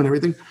home and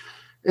everything.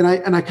 And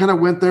I kind of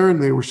went there,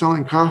 and they were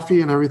selling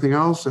coffee and everything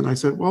else. And I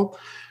said, well,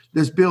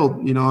 let's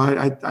build.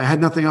 I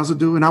had nothing else to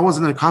do, and I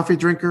wasn't a coffee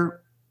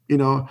drinker,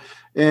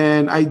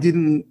 and I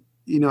didn't,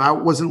 I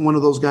wasn't one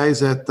of those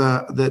guys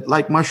that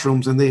like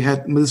mushrooms, and they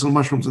had medicinal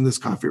mushrooms in this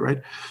coffee,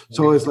 right?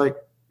 So it's like,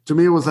 to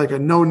me, it was like a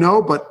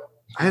no, but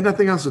I had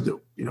nothing else to do,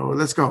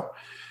 let's go.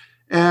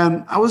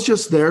 And I was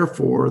just there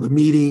for the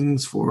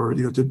meetings, for,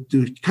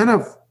 to kind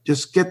of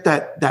just get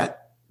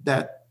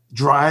that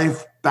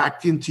drive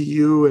back into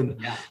you, and,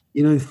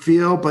 and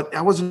feel, but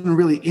I wasn't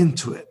really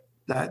into it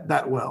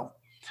that well.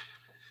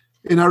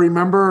 And I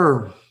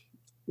remember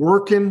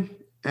working,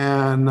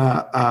 and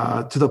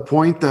to the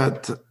point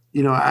that,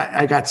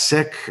 I got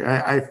sick.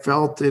 I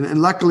felt,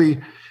 and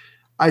luckily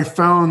I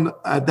found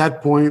at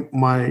that point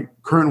my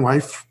current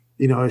wife.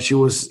 She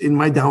was in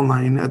my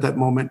downline at that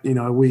moment.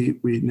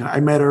 I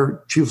met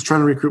her. She was trying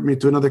to recruit me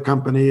to another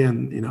company,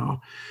 and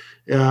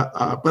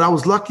but I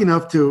was lucky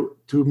enough to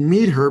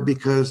meet her,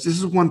 because this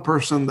is one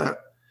person that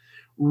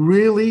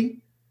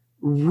really,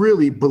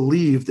 really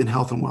believed in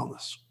health and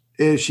wellness.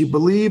 She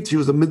believed, she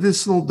was a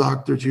medicinal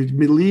doctor. She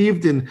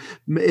believed in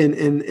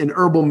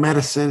herbal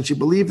medicine. She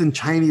believed in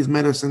Chinese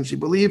medicine. She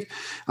believed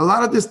a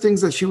lot of these things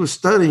that she was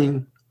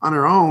studying on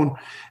her own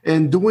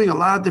and doing a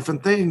lot of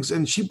different things.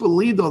 And she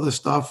believed all this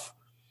stuff,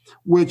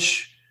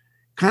 which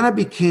kind of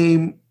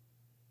became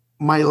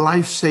my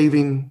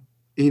life-saving,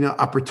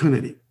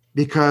 opportunity.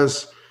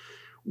 Because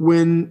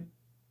when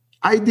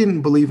I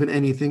didn't believe in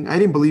anything, I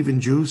didn't believe in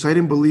juice, I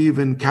didn't believe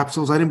in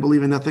capsules, I didn't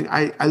believe in nothing.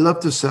 I love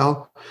to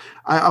sell.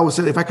 I always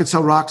said if I could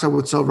sell rocks, I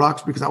would sell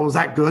rocks, because I was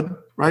that good,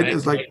 right?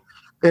 It's like,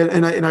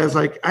 And I was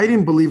like, I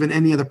didn't believe in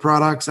any of the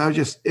products. I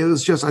said,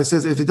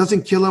 if it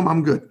doesn't kill them,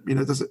 I'm good.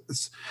 If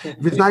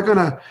it's not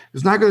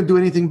gonna do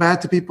anything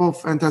bad to people,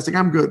 fantastic,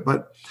 I'm good.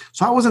 But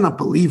so I wasn't a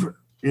believer,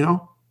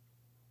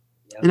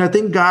 Yep. And I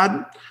think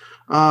God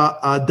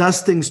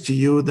does things to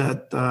you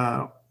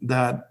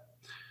that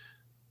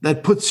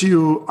puts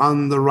you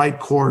on the right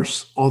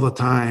course all the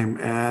time.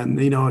 And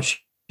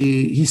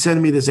he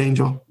sent me this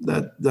angel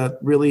that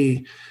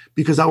really,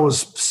 because I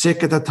was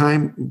sick at that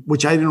time,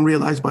 which I didn't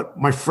realize, but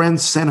my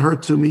friends sent her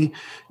to me,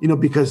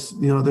 because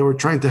they were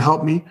trying to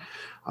help me.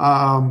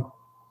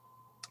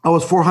 I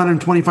was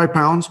 425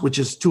 pounds, which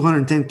is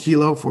 210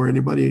 kilo for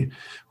anybody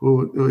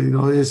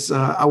who is.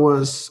 I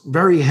was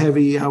very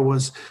heavy. I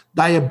was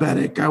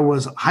diabetic. I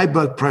was high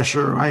blood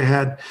pressure. I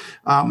had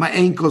my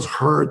ankles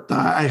hurt.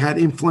 I had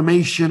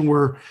inflammation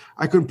where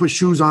I couldn't put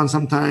shoes on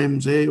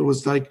sometimes. It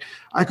was like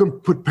I couldn't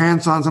put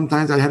pants on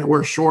sometimes. I had to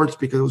wear shorts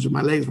because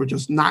my legs were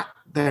just not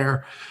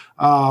there.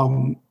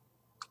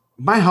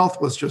 My health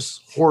was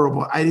just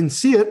horrible. I didn't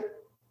see it.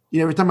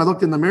 Every time I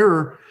looked in the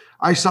mirror,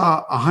 I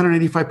saw a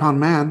 185-pound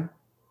man.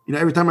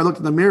 Every time I looked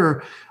in the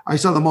mirror, I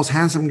saw the most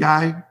handsome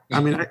guy.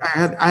 I mean, I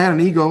had an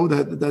ego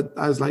that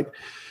I was like,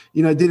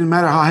 it didn't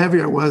matter how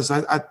heavy I was.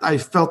 I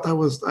felt I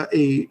was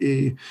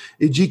a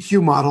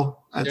GQ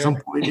model at some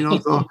point.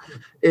 So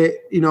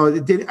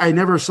I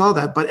never saw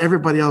that, but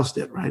everybody else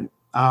did, right?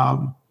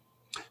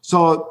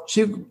 So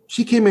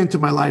she came into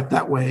my life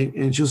that way,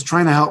 and she was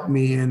trying to help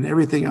me and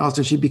everything else,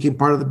 and she became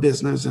part of the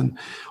business and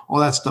all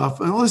that stuff.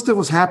 And all this stuff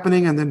was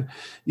happening, and then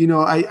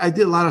I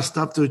did a lot of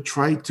stuff to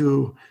try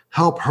to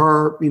help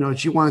her.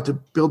 She wanted to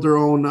build her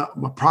own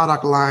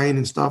product line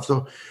and stuff.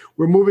 So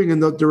we're moving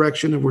in the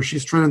direction of where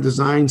she's trying to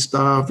design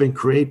stuff and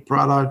create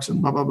products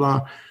and blah blah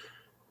blah.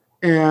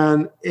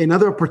 And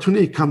another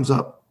opportunity comes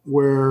up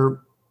where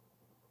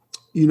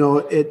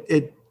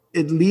it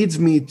leads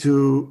me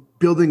to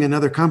building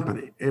another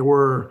company, and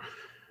where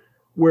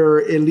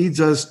it leads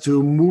us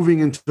to moving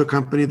into a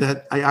company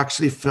that I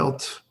actually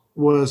felt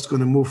was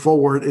going to move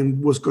forward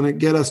and was going to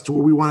get us to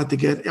where we wanted to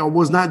get. I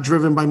was not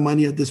driven by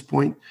money at this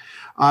point.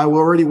 I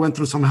already went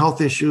through some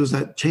health issues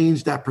that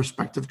changed that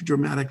perspective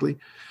dramatically.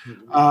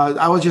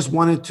 I just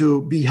wanted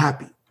to be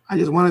happy. I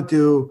just wanted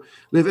to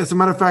live. As a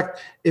matter of fact,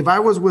 if I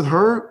was with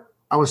her,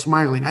 I was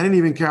smiling. I didn't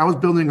even care. I was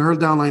building her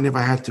downline if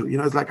I had to.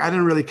 It's like I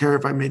didn't really care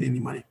if I made any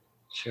money.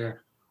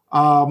 Sure.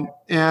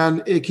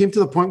 And it came to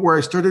the point where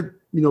I started,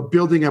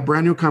 building a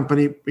brand new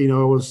company. I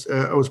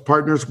was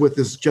partners with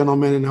this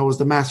gentleman, and I was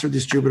the master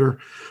distributor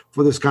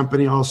for this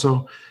company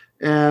also.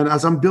 And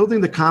as I'm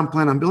building the comp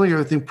plan, I'm building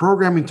everything.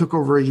 Programming took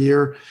over a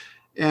year.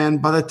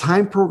 And by the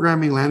time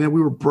programming landed,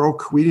 we were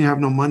broke. We didn't have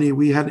no money.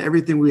 We had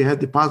everything. We had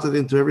deposited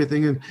into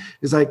everything. And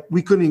it's like,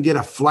 we couldn't even get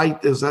a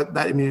flight.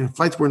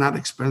 Flights were not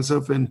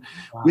expensive. And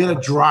we had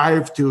to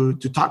drive to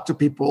talk to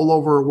people all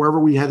over, wherever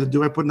we had to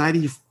do. I put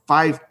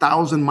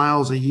 95,000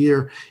 miles a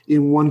year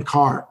in one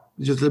car.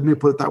 Just let me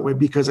put it that way,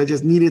 because I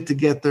just needed to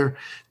get there.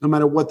 No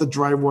matter what the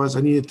drive was,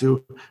 I needed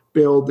to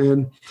build.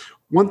 And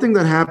one thing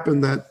that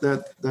happened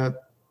that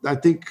I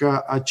think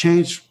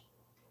changed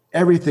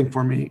everything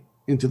for me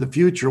into the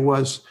future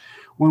was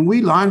when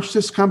we launched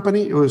this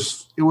company. It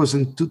was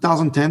in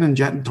 2010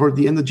 and toward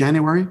the end of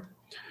January.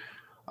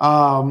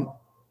 In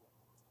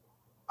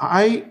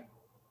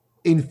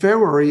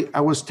February,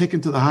 I was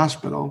taken to the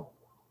hospital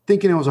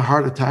thinking it was a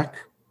heart attack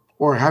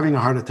or having a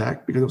heart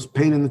attack because it was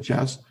pain in the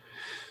chest,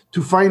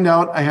 to find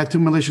out I had two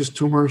malicious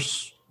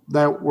tumors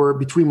that were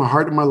between my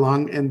heart and my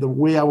lung, and the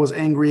way I was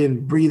angry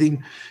and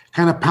breathing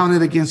kind of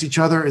pounded against each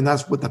other, and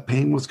that's what the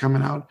pain was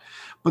coming out.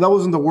 But that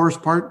wasn't the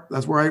worst part.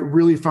 That's where I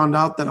really found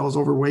out that I was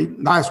overweight.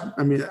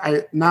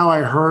 Now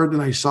I heard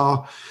and I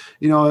saw,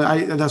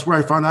 that's where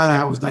I found out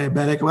I was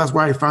diabetic. That's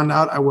where I found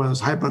out I was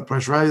high blood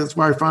pressure. That's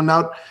where I found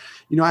out,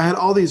 I had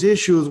all these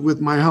issues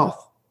with my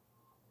health.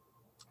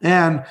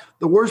 And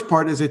the worst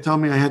part is they tell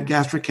me I had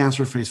gastric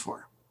cancer phase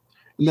 4,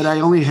 and that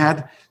I only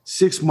had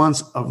 6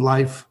 months of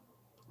life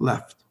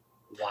left.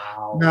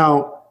 Wow.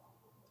 Now,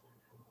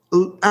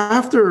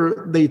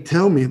 after they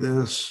tell me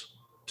this,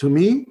 to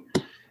me,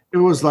 it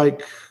was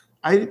like,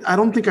 I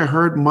don't think I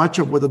heard much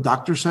of what the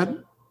doctor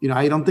said.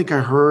 I don't think I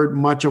heard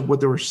much of what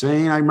they were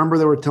saying. I remember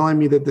they were telling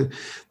me that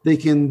they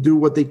can do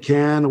what they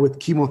can with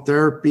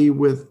chemotherapy,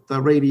 with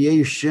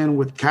radiation,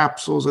 with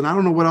capsules, and I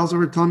don't know what else they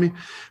were telling me.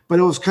 But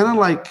it was kind of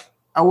like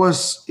I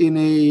was in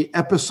a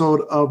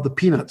episode of the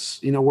Peanuts,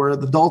 where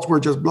the adults were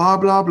just blah,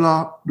 blah,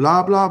 blah,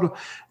 blah, blah, blah.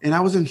 And I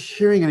wasn't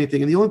hearing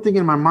anything. And the only thing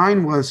in my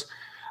mind was,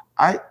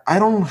 I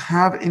don't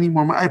have any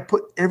more money. I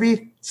put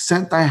every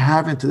cent I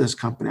have into this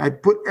company. I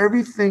put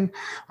everything.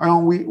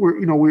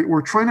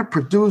 We're trying to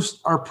produce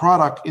our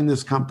product in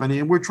this company,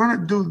 and we're trying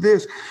to do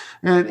this.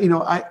 And,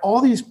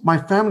 my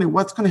family,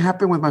 what's going to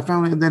happen with my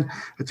family? And then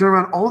I turn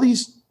around, all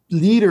these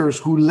leaders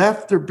who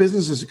left their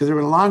businesses because they were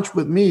going to launch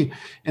with me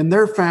and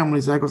their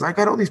families. And I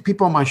got all these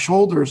people on my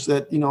shoulders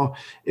that,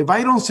 if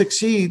I don't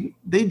succeed,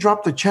 they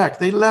dropped the check.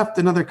 They left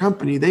another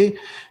company.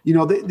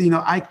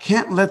 I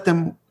can't let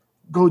them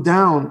go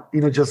down,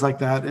 just like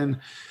that. And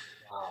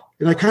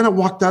And I kind of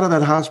walked out of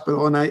that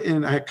hospital, and I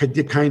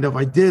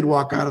did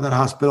walk out of that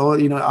hospital,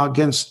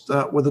 against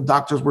what the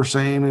doctors were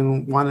saying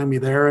and wanted me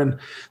there. And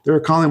they were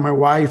calling my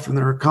wife, and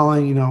they were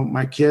calling,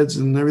 my kids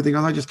and everything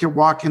else. I just kept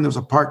walking. There's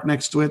a park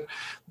next to it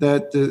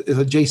that is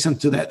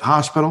adjacent to that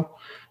hospital.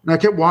 And I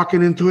kept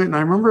walking into it. And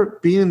I remember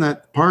being in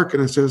that park,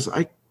 and it says,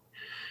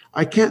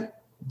 I can't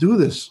do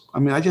this. I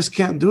mean, I just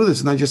can't do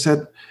this. And I just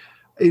said,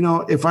 if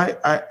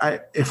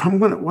I'm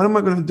going to, what am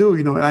I going to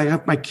do? I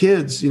have my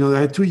kids,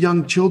 I had two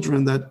young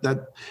children that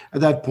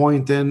at that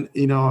point, and,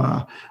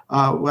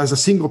 as a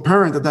single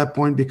parent at that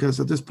point,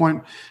 because at this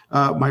point,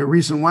 my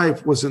recent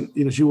wife wasn't,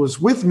 she was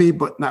with me,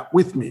 but not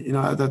with me,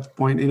 at that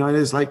point, it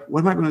is like,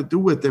 what am I going to do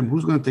with them?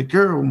 Who's going to take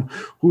care of them?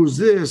 Who's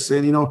this?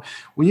 And,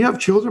 when you have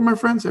children, my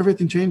friends,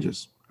 everything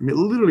changes. I mean,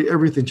 literally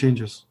everything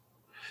changes.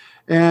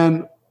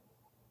 And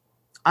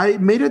I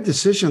made a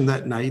decision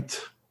that night.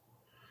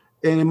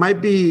 And it might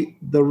be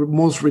the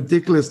most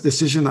ridiculous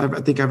decision I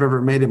think I've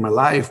ever made in my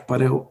life,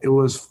 but it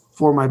was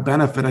for my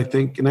benefit, I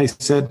think. And I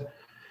said,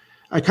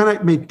 I kind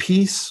of made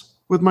peace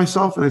with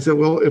myself. And I said,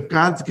 well, if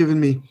God's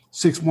given me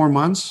 6 more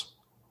months,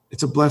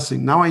 it's a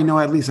blessing. Now I know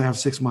at least I have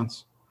 6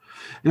 months.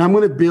 And I'm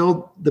going to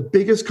build the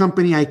biggest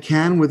company I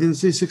can within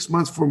 6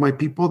 months for my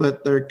people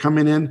that they're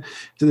coming in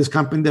to this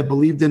company that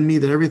believed in me,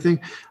 that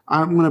everything.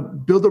 I'm going to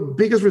build the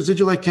biggest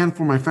residual I can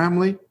for my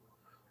family.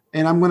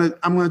 And I'm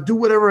gonna do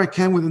whatever I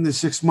can within the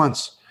 6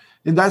 months,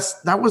 and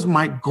that was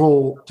my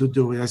goal to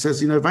do it. I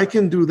says, if I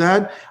can do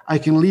that, I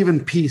can leave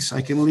in peace.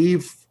 I can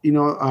leave,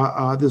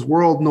 this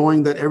world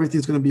knowing that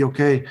everything's gonna be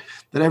okay,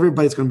 that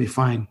everybody's gonna be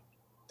fine.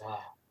 Wow.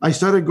 I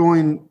started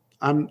going.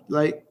 I'm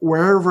like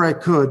wherever I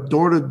could,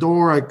 door to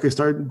door. I could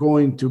start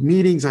going to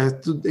meetings. I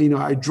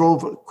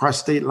drove across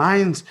state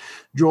lines,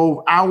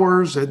 drove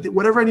hours, I did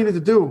whatever I needed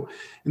to do.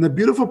 And the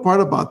beautiful part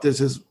about this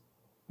is,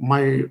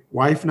 my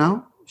wife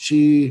now,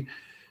 she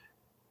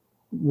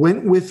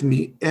went with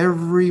me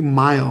every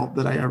mile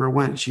that I ever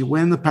went. She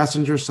went in the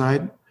passenger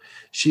side.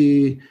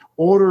 She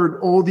ordered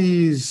all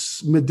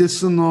these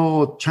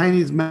medicinal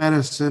Chinese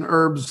medicine,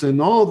 herbs,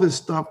 and all this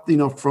stuff,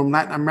 from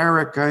Latin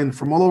America and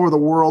from all over the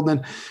world.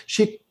 And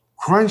she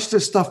crunched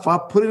this stuff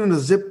up, put it in a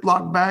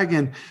Ziploc bag,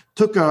 and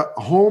took a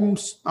home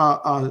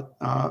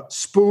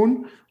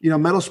spoon,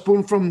 metal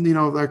spoon from,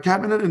 their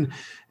cabinet,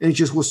 and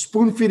just was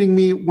spoon feeding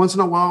me once in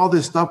a while all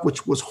this stuff,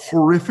 which was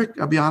horrific.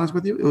 I'll be honest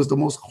with you. It was the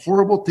most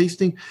horrible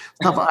tasting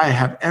stuff I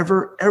have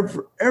ever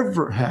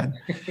had.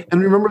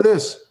 And remember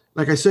this,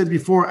 like I said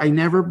before, I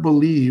never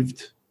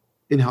believed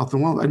in health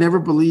and wellness. I never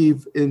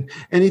believed in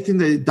anything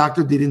that the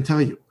doctor didn't tell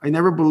you. I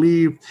never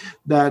believed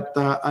that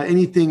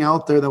anything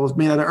out there that was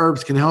made out of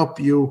herbs can help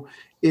you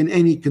in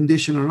any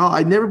condition at all.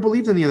 I never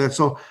believed any of that.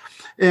 So,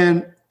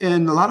 and a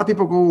lot of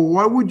people go, well,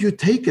 why would you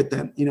take it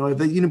then? If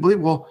they didn't believe,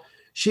 well,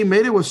 she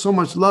made it with so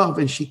much love,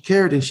 and she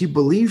cared, and she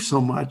believed so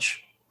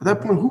much. At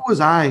that point, who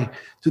was I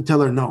to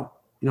tell her no?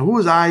 Who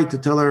was I to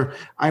tell her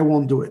I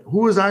won't do it? Who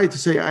was I to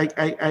say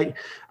I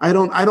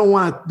don't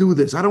want to do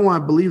this? I don't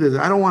want to believe this.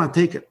 I don't want to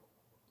take it.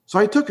 So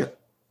I took it,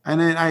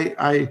 and then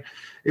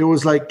it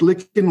was like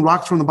licking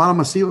rocks from the bottom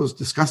of the sea. It was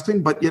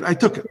disgusting, but yet I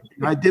took it.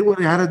 I did what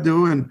I had to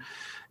do,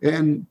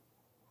 and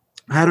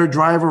had her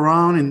drive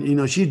around,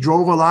 and she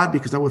drove a lot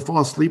because I would fall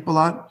asleep a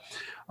lot.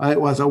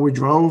 We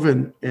drove,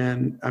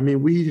 and I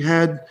mean, we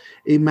had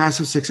a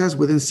massive success.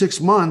 Within 6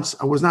 months,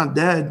 I was not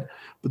dead,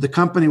 but the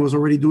company was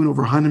already doing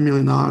over $100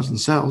 million in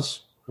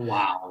sales.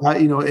 Wow.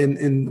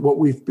 In what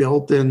we've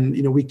built, and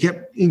we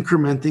kept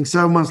incrementing.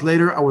 7 months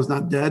later, I was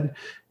not dead.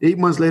 8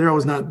 months later, I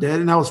was not dead,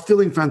 and I was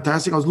feeling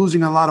fantastic. I was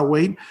losing a lot of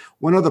weight.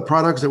 One of the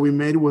products that we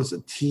made was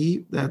a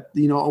tea that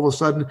all of a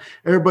sudden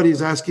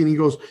everybody's asking. He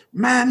goes,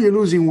 "Man, you're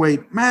losing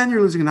weight. Man,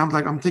 you're losing." And I'm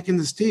like, I'm taking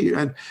this tea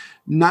and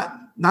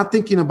not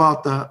thinking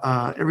about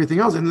the everything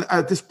else. And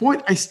at this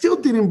point, I still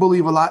didn't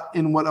believe a lot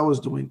in what I was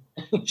doing.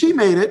 She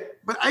made it,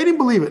 but I didn't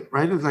believe it.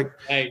 Right? It's like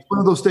one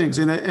of those things.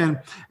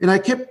 And I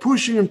kept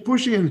pushing and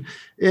pushing,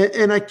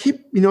 and I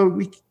keep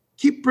we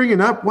keep bringing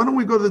up, why don't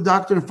we go to the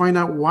doctor and find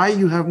out why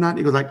you have not?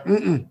 He goes like,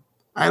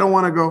 I don't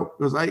want to go,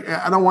 because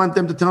I don't want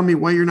them to tell me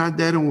why you're not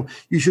dead and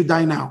you should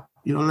die now.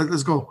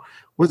 Let's go.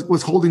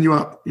 What's holding you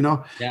up?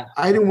 Yeah.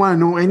 I didn't want to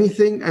know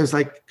anything. I was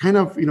like, kind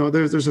of,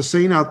 there's a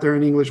saying out there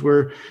in English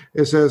where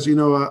it says,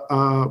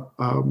 not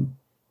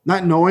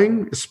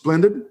knowing is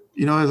splendid.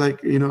 It's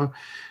like,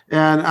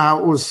 and I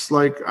was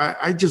like,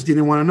 I just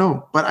didn't want to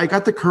know. But I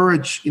got the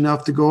courage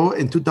enough to go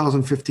in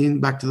 2015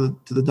 back to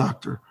the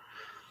doctor.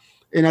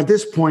 And at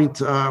this point,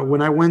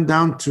 when I went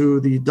down to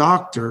the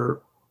doctor,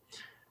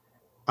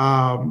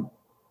 one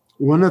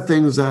of the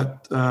things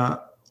that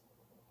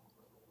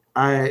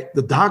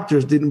the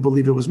doctors didn't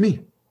believe it was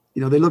me.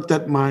 They looked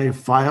at my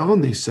file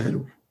and they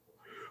said,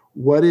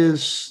 "What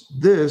is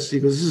this?"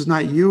 He goes, "This is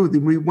not you.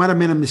 We might have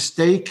made a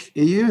mistake."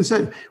 He even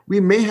said, "We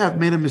may have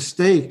made a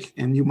mistake,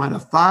 and you might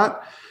have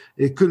thought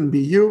It couldn't be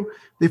you.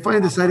 They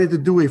finally decided to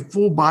do a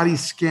full body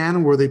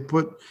scan where they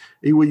put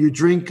where you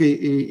drink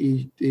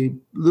a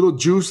little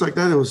juice like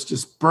that. It was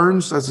just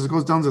burns as it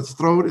goes down the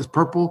throat. It's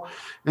purple.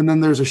 And then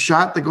there's a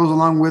shot that goes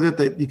along with it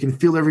that you can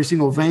feel every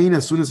single vein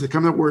as soon as it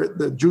comes up, where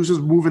the juice is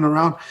moving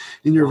around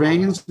in your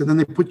veins. And then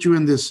they put you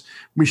in this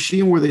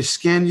machine where they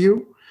scan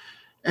you.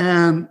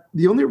 And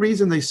the only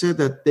reason they said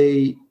that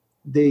they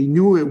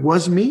knew it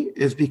was me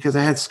is because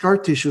I had scar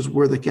tissues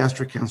where the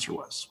gastric cancer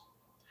was.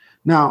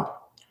 Now,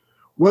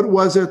 what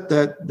was it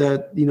that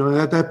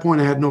at that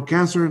point I had no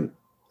cancer,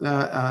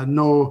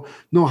 no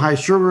high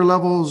sugar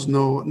levels,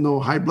 no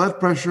high blood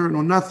pressure,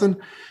 no nothing.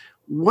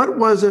 What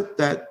was it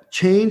that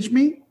changed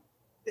me?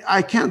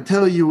 I can't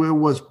tell you it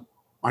was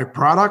my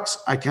products.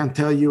 I can't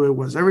tell you it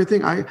was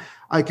everything.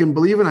 I can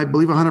believe it. I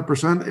believe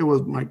 100%.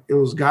 It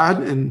was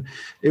God, and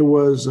it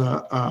was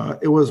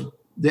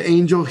the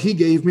angel He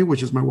gave me,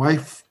 which is my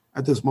wife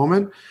at this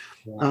moment.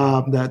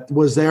 That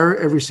was there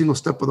every single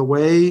step of the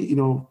way,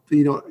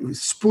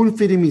 spoon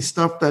feeding me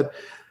stuff that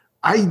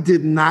I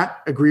did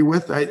not agree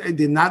with. I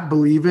did not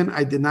believe in.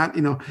 I did not,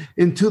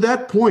 and to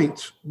that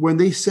point when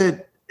they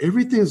said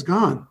everything's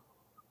gone,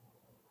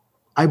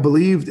 I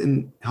believed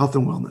in health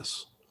and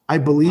wellness. I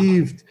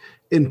believed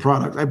in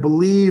product. I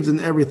believed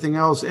in everything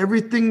else.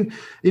 Everything,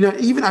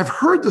 even I've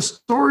heard the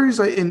stories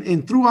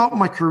and throughout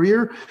my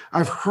career,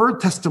 I've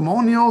heard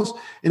testimonials,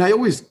 and I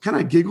always kind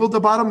of giggled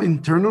about them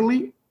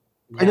internally.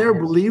 I never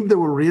believed they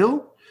were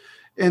real.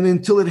 And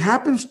until it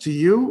happens to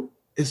you,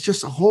 it's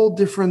just a whole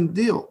different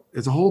deal.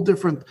 It's a whole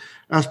different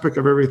aspect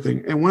of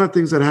everything. And one of the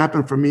things that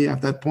happened for me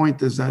at that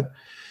point is that,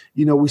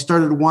 we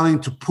started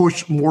wanting to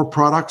push more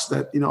products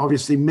that,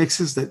 obviously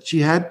mixes that she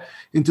had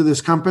into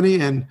this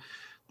company. And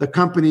the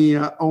company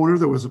owner,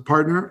 that was a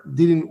partner,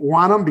 didn't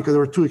want them because they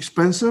were too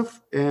expensive.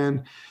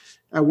 And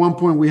at one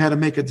point we had to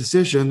make a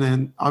decision.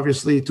 And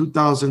obviously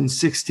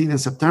 2016 in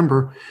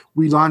September,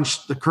 we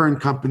launched the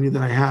current company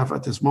that I have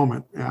at this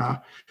moment.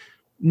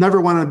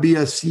 Never wanted to be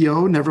a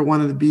CEO, never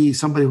wanted to be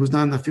somebody who's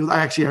not in the field.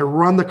 I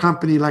run the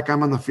company like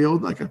I'm on the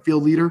field, like a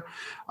field leader.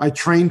 I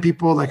train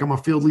people like I'm a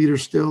field leader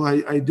still.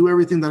 I do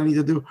everything that I need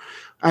to do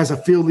as a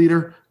field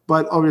leader.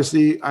 But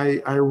obviously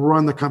I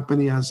run the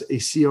company as a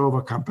CEO of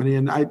a company.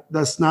 And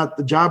that's not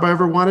the job I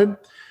ever wanted.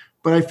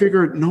 But I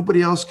figured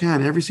nobody else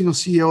can. Every single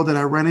CEO that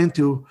I ran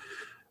into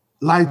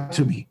lied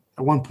to me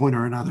at one point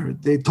or another.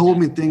 They told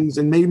me things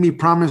and made me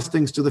promise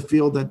things to the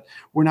field that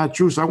were not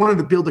true. So I wanted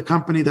to build a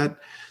company that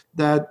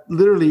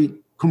literally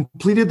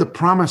completed the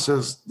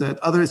promises that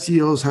other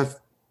CEOs have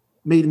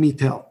made me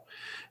tell,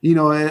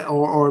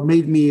 or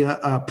made me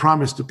a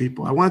promise to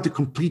people. I wanted to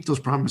complete those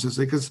promises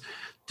because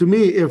to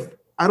me, if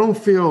I don't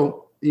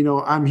feel,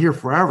 I'm here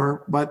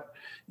forever, but,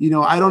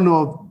 I don't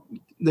know if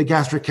the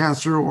gastric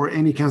cancer or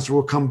any cancer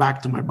will come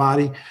back to my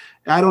body.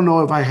 I don't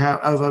know if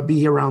I'll be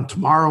here around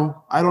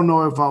tomorrow. I don't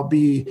know if I'll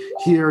be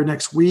here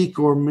next week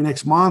or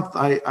next month.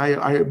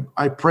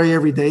 I pray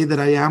every day that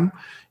I am,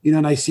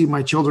 and I see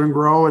my children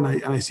grow and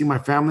I see my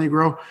family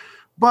grow.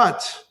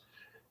 But,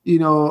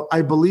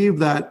 I believe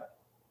that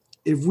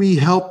if we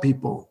help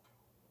people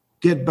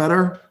get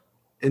better,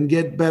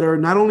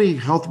 not only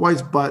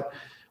health-wise, but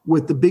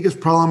with the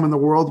biggest problem in the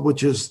world,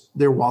 which is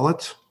their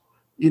wallet,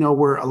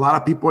 where a lot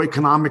of people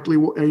economically,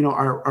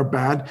 are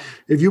bad.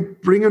 If you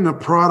bring in a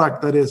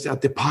product that is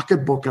at the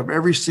pocketbook of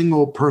every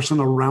single person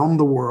around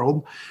the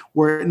world,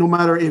 where no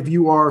matter if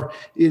you are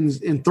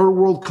in third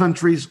world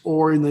countries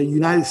or in the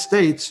United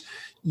States,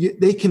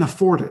 they can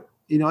afford it.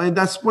 And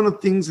that's one of the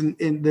things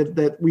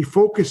that we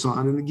focus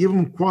on, and give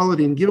them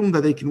quality and give them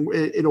that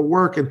it'll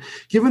work, and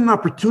give them an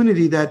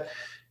opportunity that,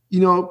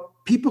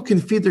 people can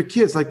feed their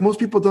kids. Like most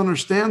people don't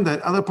understand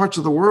that other parts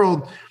of the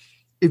world,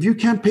 if you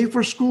can't pay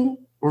for school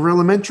or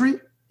elementary,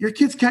 your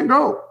kids can't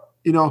go.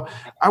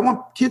 I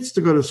want kids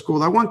to go to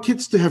school. I want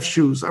kids to have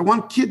shoes. I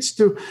want kids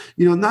to,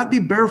 not be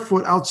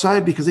barefoot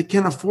outside because they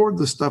can't afford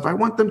the stuff. I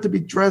want them to be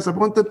dressed. I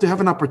want them to have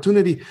an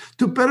opportunity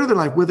to better their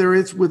life, whether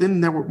it's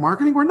within network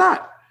marketing or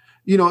not.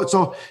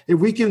 So if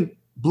we can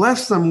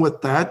bless them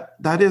with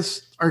that, that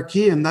is our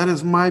key. And that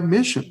is my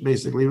mission,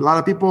 basically. A lot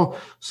of people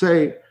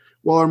say,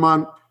 well,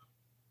 Armand,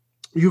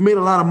 you've made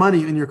a lot of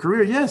money in your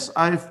career. Yes,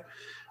 I've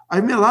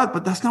made a lot,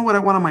 but that's not what I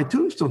want on my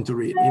tombstone to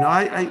read.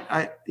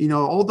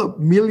 All the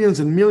millions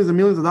and millions and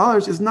millions of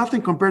dollars is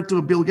nothing compared to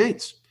a Bill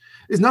Gates.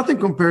 It's nothing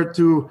compared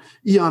to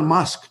Elon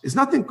Musk. It's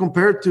nothing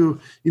compared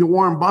to,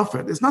 Warren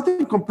Buffett. It's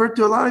nothing compared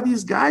to a lot of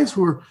these guys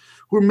who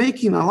are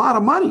making a lot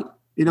of money.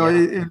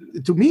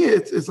 To me,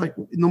 it's like,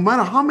 no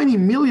matter how many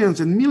millions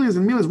and millions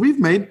and millions we've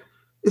made,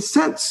 it's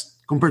cents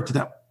compared to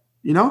them,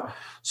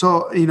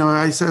 So,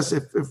 I says,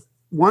 if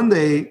one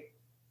day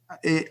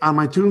on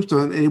my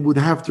tombstone, it would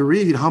have to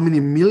read how many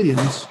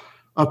millions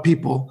of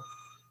people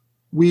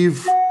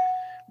we've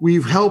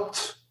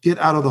helped get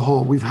out of the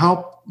hole. We've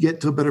helped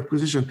get to a better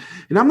position.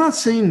 And I'm not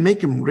saying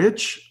make them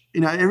rich.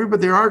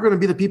 Everybody, there are going to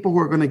be the people who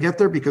are going to get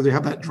there because they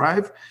have that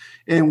drive.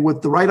 And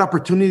with the right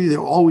opportunity,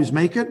 they'll always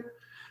make it.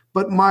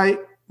 But my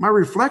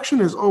reflection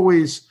is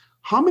always,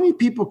 how many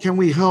people can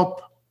we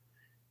help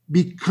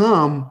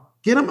become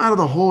get them out of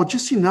the hole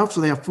just enough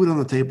so they have food on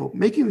the table.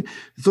 Making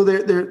so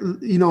they're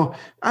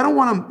I don't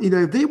want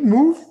them. If they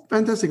move,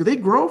 fantastic. If they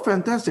grow,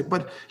 fantastic.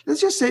 But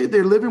let's just say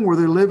they're living where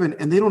they're living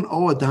and they don't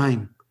owe a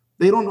dime.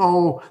 They don't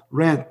owe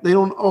rent. They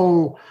don't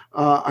owe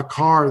a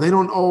car. They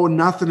don't owe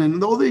nothing.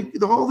 And all they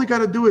got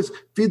to do is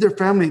feed their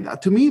family.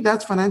 To me,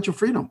 that's financial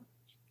freedom,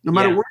 no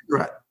matter where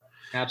you're at.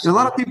 Absolutely. And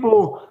a lot of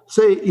people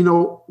say,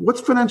 what's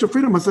financial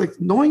freedom? It's like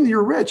knowing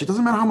you're rich. It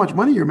doesn't matter how much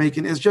money you're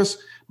making. It's just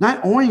not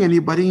owing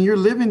anybody and you're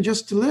living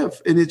just to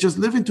live. And it's just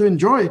living to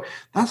enjoy.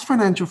 That's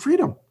financial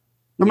freedom,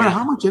 no matter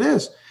how much it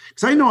is.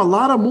 Because I know a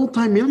lot of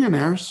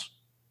multimillionaires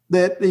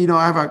that,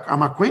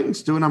 I'm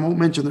acquaintance to, and I won't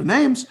mention their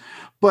names.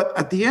 But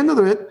at the end of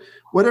it,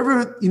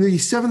 whatever,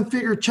 these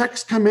 7-figure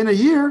checks come in a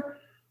year,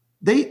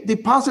 they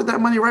deposit that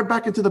money right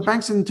back into the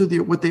banks and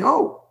into what they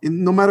owe.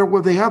 And no matter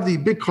what, they have the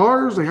big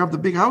cars, they have the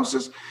big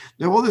houses,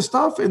 they have all this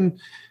stuff.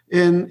 And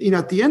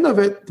at the end of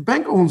it, the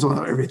bank owns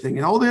everything.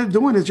 And all they're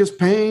doing is just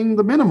paying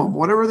the minimum,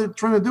 whatever they're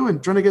trying to do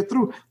and trying to get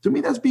through. To me,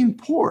 that's being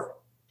poor.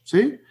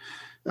 See?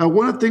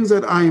 One of the things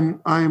that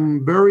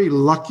I'm very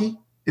lucky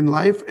in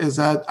life is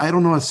that I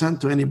don't owe a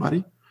cent to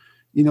anybody.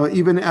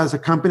 Even as a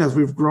company, as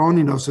we've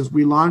grown, since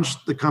we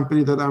launched the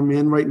company that I'm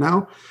in right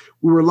now,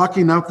 we were lucky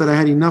enough that I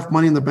had enough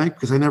money in the bank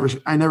because I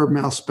never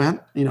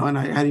malspent, and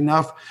I had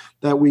enough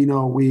that we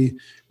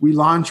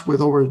launched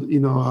with over,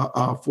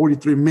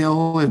 43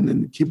 mil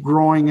and keep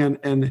growing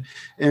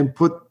and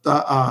put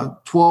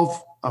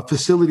 12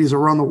 facilities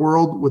around the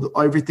world with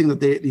everything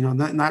that they,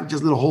 not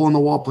just little hole in the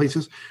wall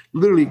places,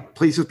 literally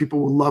places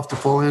people would love to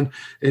fall in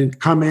and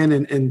come in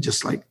and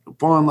just like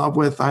fall in love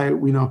with.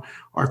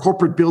 Our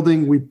corporate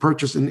building we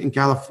purchased in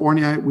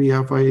California. We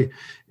have a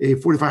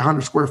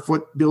 4,500 square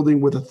foot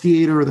building with a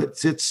theater that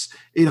sits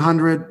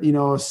 800,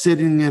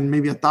 sitting and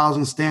maybe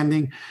 1,000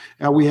 standing.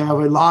 We have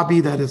a lobby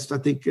that is, I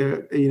think,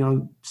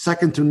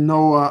 second to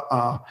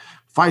no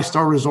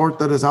 5-star resort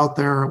that is out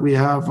there. We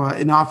have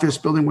an office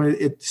building where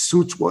it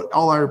suits what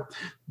all our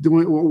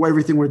doing,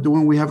 everything we're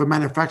doing. We have a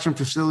manufacturing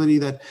facility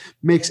that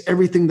makes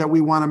everything that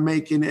we want to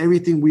make, and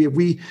everything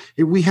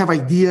if we have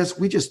ideas,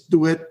 we just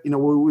do it.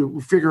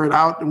 We figure it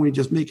out and we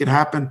just make it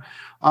happen.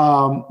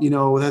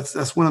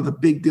 That's one of the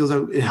big deals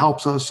that it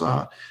helps us.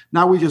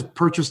 Now we just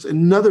purchased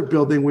another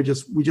building. We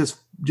just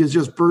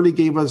barely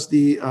gave us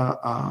the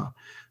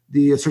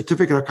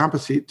certificate of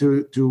competency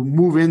to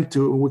move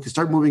into. We can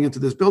start moving into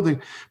this building,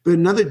 but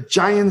another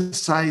giant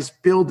sized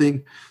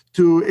building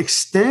to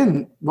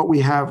extend what we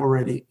have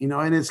already,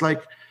 and it's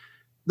like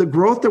the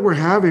growth that we're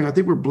having. I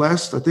think we're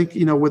blessed. I think,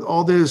 with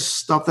all this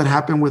stuff that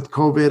happened with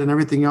COVID and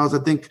everything else, I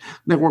think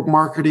network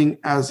marketing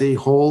as a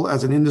whole,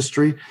 as an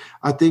industry,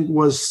 I think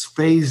was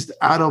phased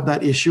out of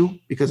that issue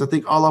because I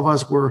think all of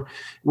us we're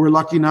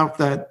lucky enough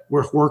that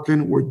we're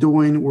working,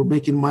 we're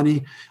making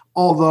money.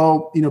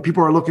 Although,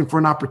 people are looking for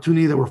an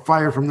opportunity that were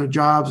fired from their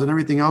jobs and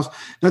everything else.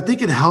 And I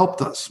think it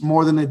helped us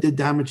more than it did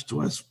damage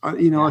to us.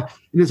 And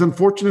it's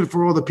unfortunate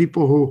for all the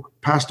people who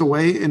passed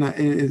away. And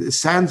it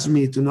saddens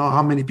me to know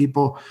how many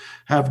people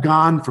have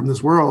gone from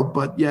this world.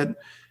 But yet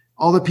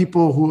all the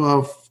people who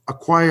have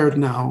acquired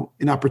now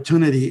an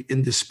opportunity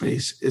in this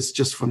space is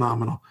just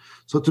phenomenal.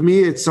 So to me,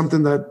 it's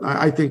something that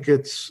I think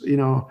it's,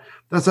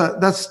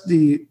 that's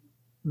the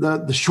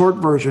short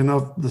version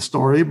of the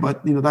story,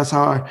 but that's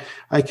how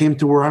I came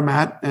to where I'm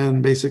at.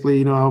 And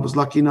basically, I was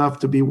lucky enough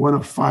to be one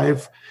of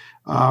 5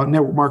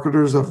 network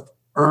marketers that have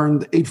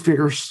earned 8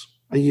 figures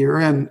a year.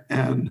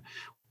 And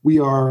we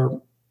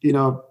are,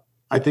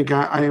 I think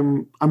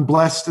I'm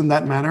blessed in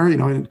that manner,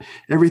 and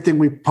everything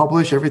we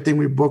publish, everything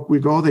we book, we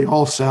go, they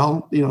all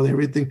sell,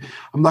 everything.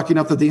 I'm lucky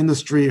enough that the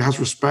industry has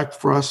respect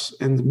for us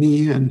and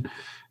me. And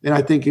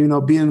I think,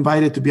 being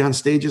invited to be on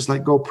stages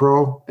like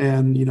GoPro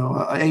and,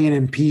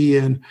 A&MP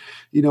and,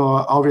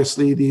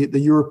 obviously the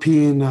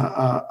European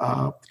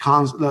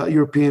the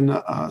European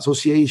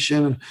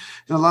Association and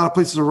a lot of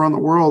places around the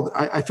world,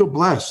 I feel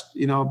blessed,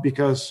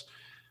 because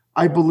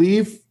I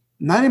believe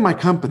not in my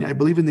company. I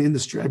believe in the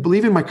industry. I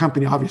believe in my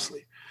company,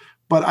 obviously,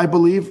 but I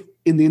believe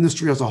in the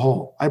industry as a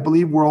whole. I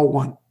believe we're all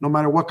one. No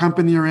matter what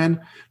company you're in,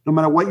 no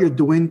matter what you're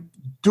doing,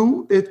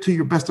 do it to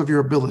your best of your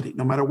ability,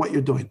 no matter what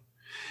you're doing.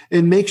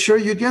 And make sure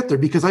you get there,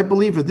 because I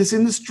believe that this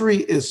industry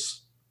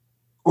is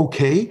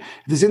okay.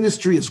 If this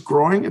industry is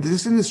growing, if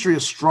this industry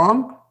is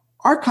strong,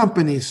 our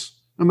companies,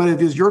 no matter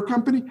if it's your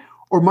company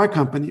or my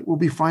company, will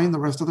be fine the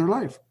rest of their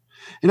life.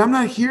 And I'm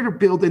not here to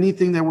build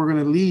anything that we're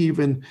going to leave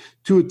in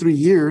 2 or 3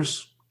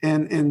 years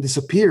and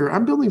disappear.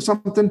 I'm building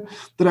something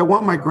that I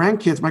want my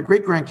grandkids, my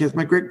great-grandkids,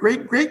 my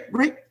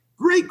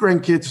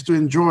great-great-great-great-grandkids to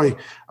enjoy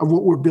of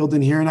what we're building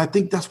here. And I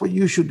think that's what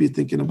you should be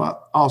thinking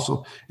about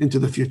also into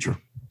the future.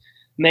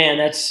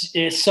 Man,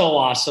 it's so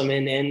awesome.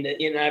 And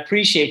I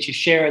appreciate you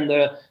sharing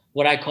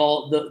what I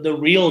call the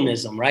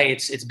realism, right?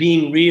 It's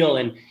being real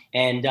and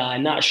and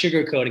not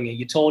sugarcoating it.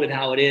 You told it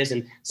how it is.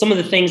 And some of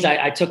the things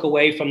I took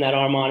away from that,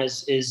 Armand,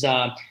 is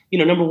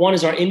number one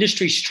is our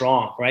industry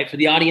strong, right? For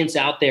the audience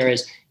out there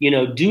is,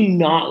 do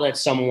not let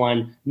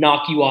someone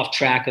knock you off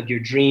track of your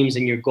dreams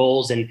and your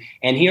goals. And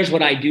here's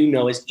what I do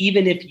know is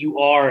even if you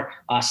are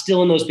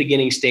still in those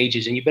beginning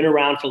stages and you've been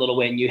around for a little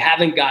bit and you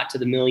haven't got to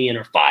the 1 million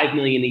or 5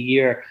 million a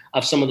year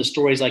of some of the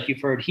stories like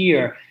you've heard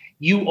here,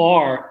 you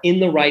are in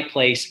the right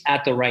place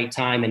at the right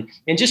time.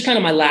 And just kind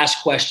of my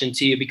last question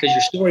to you, because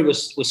your story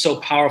was so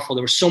powerful.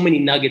 There were so many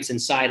nuggets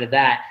inside of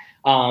that.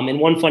 And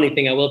one funny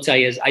thing I will tell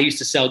you is I used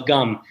to sell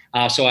gum.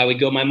 So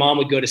my mom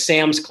would go to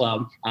Sam's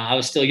Club. I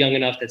was still young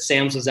enough that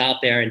Sam's was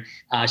out there, and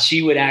I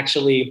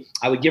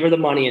would give her the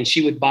money and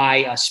she would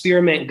buy a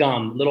spearmint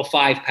gum, little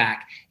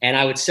 5-pack, and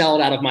I would sell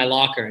it out of my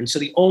locker. And so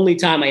the only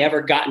time I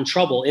ever got in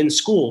trouble in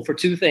school for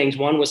two things,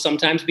 one was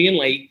sometimes being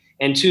late,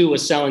 and two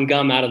was selling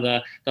gum out of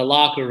the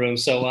locker room.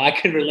 So I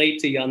could relate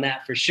to you on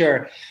that for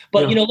sure.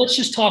 But, let's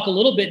just talk a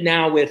little bit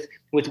now with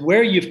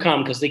where you've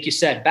come. Because like you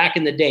said, back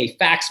in the day,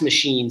 fax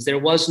machines, there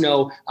was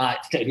no,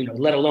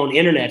 let alone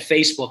internet,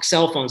 Facebook,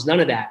 cell phones, none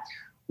of that.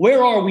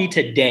 Where are we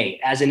today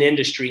as an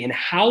industry, and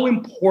how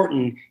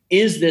important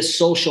is this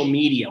social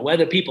media?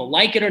 Whether people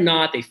like it or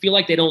not, they feel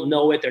like they don't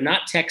know it, they're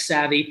not tech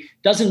savvy,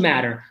 doesn't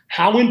matter.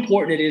 How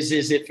important is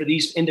it for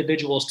these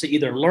individuals to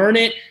either learn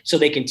it so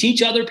they can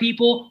teach other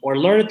people or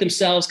learn it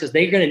themselves because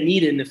they're going to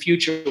need it in the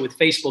future with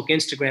Facebook,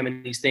 Instagram,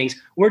 and these things?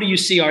 Where do you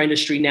see our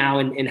industry now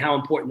and how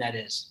important that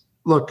is?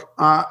 Look,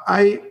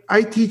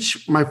 I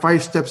teach my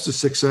 5 steps to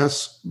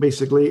success,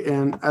 basically.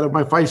 And out of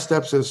my 5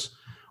 steps is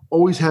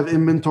always have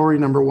inventory,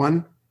 number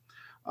one.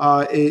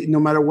 No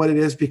matter what it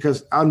is,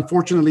 because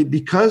unfortunately,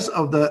 because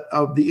of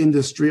the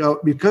industry,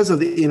 because of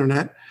the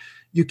internet,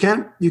 you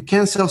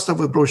can't sell stuff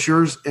with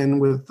brochures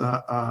and with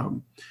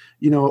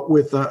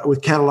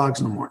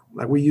catalogs no more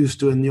like we used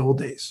to in the old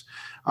days.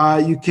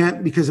 You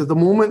can't, because at the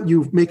moment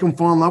you make them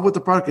fall in love with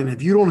the product, and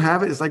if you don't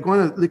have it, it's like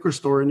going to a liquor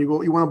store and you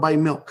want to buy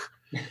milk.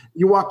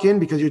 You walk in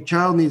because your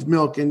child needs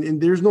milk,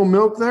 and there's no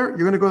milk there. You're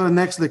going to go to the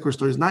next liquor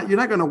store. You're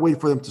not going to wait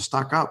for them to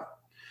stock up.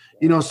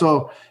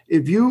 So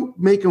if you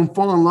make them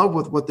fall in love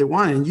with what they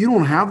want and you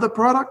don't have the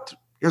product,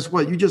 guess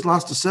what? You just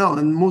lost the sale.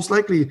 And most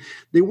likely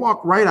they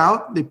walk right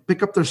out, they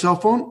pick up their cell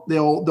phone,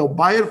 they'll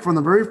buy it from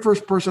the very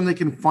first person they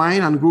can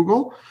find on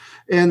Google,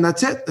 and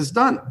that's it. It's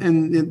done.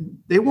 And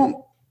they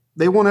won't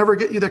ever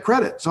get you the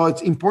credit. So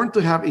it's important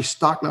to have a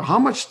stock. Now, how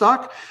much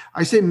stock?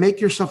 I say make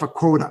yourself a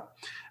quota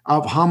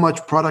of how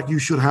much product you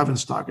should have in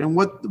stock. And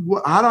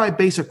how do I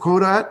base a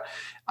quota at?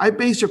 I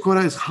base your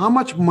quota is how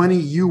much money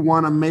you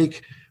want to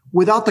make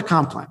without the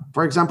comp plan.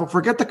 For example,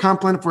 forget the comp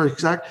plan for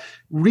exact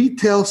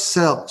retail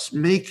sales.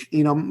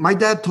 My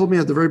dad told me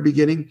at the very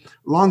beginning,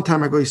 a long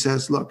time ago, he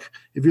says, look,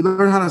 if you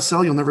learn how to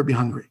sell, you'll never be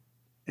hungry.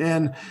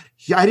 And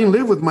I didn't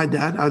live with my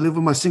dad. I lived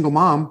with my single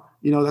mom.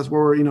 That's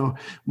where, all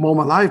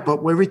my life.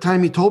 But every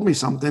time he told me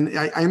something,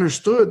 I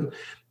understood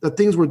that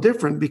things were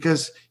different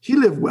because he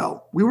lived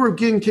well. We were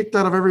getting kicked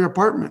out of every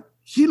apartment.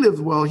 He lived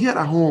well. He had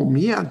a home.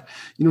 He had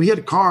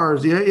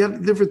cars. He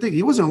had different things.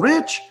 He wasn't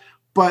rich,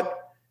 but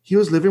he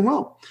was living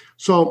well.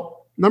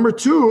 So number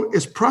 2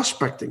 is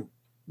prospecting.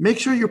 Make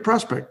sure you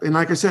prospect. And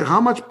like I said, how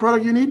much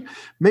product you need,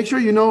 make sure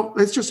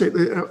let's just say,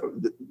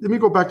 let me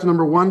go back to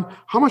number 1.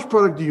 How much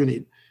product do you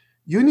need?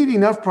 You need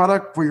enough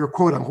product for your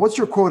quota. What's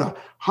your quota?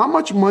 How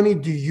much money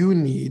do you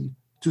need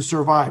to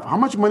survive? How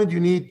much money do you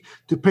need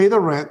to pay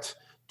the rent,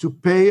 to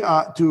pay,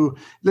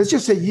 let's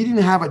just say you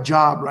didn't have a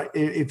job, right?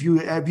 If you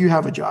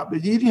have a job,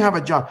 if you didn't have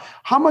a job,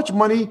 how much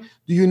money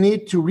do you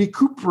need to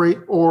recuperate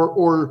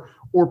or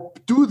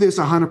do this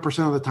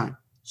 100% of the time?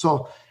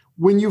 So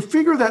when you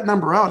figure that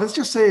number out, let's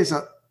just say it's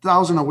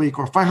 $1,000 a week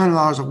or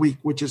 $500 a week,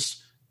 which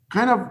is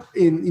kind of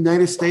in the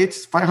United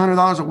States,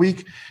 $500 a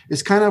week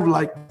is kind of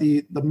like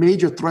the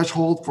major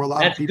threshold for a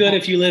lot of people. That's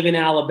good if you live in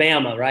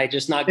Alabama, right?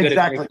 Just not good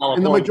exactly. If you're in California.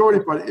 In the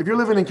majority part, if you're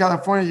living in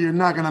California, you're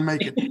not going to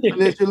make it.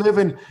 Unless you live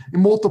in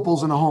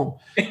multiples in a home.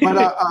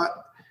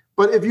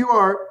 But if you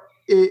are,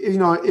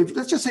 if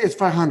let's just say it's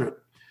 500.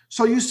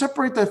 So you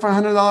separate that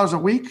 $500 a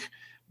week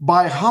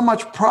by how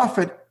much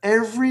profit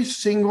every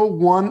single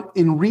one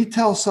in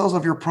retail sales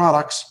of your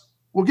products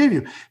will give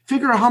you.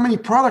 Figure out how many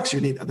products you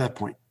need at that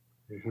point.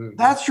 Mm-hmm.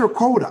 That's your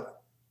quota.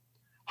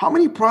 How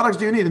many products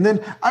do you need? And then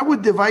I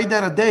would divide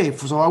that a day.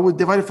 So I would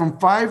divide it from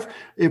 5.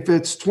 If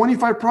it's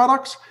 25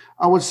 products,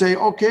 I would say,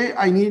 okay,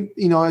 I need,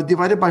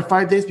 divided by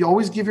 5 days. You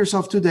always give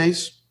yourself 2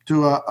 days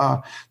to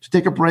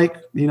take a break.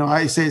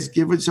 I say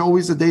it's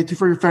always a day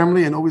for your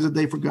family and always a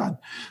day for God.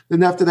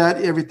 Then after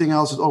that, everything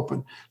else is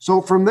open.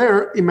 So from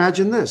there,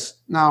 imagine this.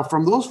 Now,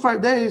 from those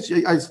 5 days,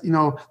 I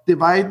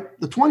divide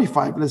the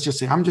 25. Let's just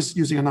say I'm just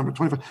using a number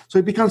 25. So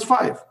it becomes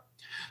 5.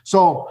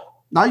 So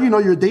now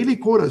your daily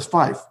quota is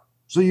 5.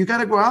 So you got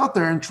to go out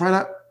there and try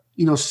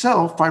to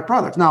sell 5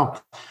 products.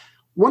 Now,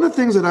 one of the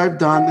things that I've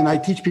done, and I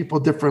teach people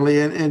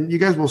differently, and you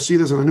guys will see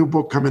this in a new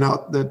book coming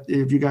out that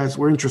if you guys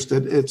were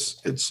interested,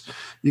 it's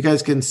you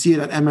guys can see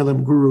it at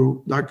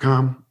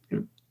mlmguru.com.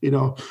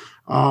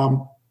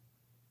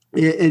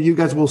 And you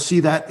guys will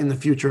see that in the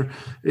future.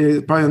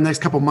 Probably in the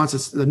next couple of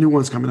months, the new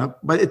one's coming up.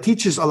 But it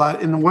teaches a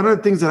lot. And one of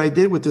the things that I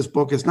did with this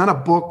book is not a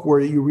book where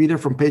you read it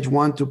from page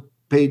 1 to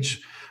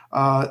page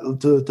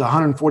to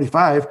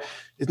 145.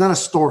 It's not a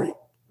story.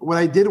 What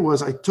I did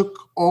was I took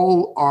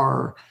all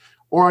our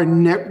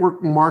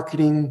network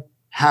marketing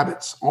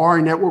habits, all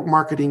our network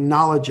marketing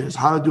knowledges,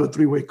 how to do a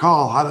 3-way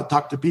call, how to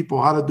talk to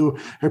people, how to do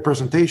a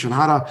presentation,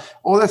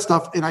 all that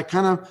stuff. And I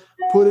kind of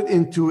put it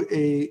into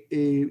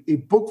a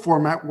book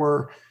format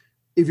where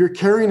if you're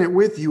carrying it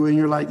with you and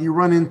you're like, you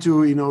run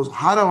into,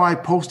 how do I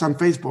post on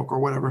Facebook or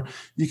whatever,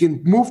 you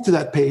can move to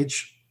that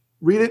page,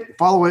 read it,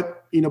 follow it,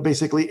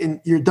 basically, and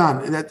you're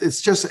done. And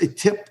it's just a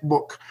tip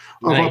book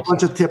of a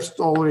bunch of tips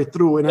all the way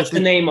through. And what's the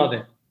name of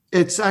it?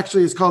 It's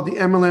called the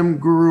MLM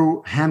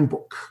Guru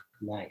Handbook.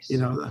 Nice.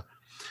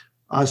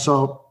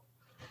 So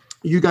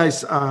you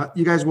guys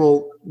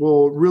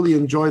will really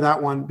enjoy that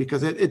one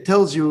because it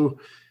tells you,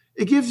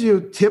 it gives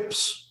you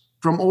tips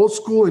from old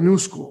school and new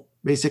school,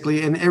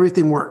 basically, and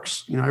everything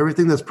works.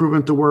 Everything that's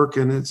proven to work,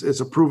 and it's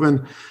a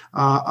proven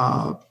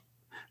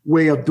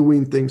way of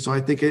doing things. So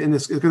I think,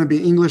 it's going to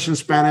be English and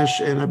Spanish,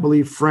 and I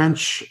believe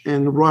French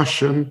and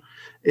Russian,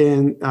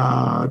 in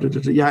a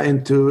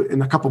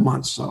couple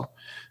months. So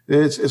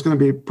it's going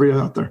to be pretty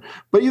out there.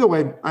 But either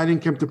way, I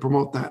didn't come to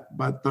promote that.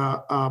 But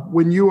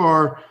when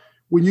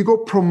you go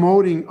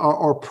promoting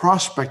or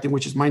prospecting,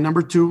 which is my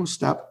number 2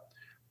 step,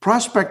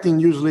 prospecting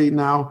usually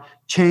now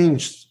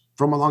changed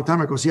from a long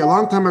time ago. See, a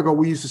long time ago,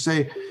 we used to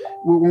say,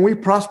 when we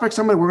prospect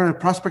somebody, we're going to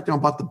prospect them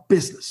about the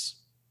business.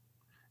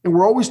 And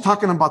we're always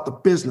talking about the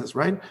business,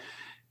 right?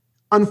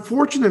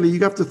 Unfortunately, you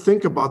have to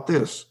think about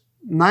this.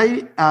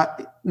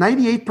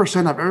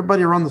 98% of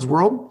everybody around this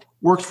world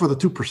works for the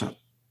 2%.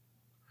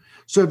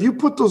 So if you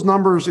put those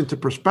numbers into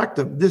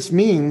perspective, this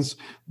means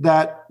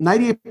that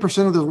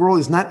 98% of the world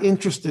is not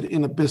interested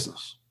in a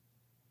business.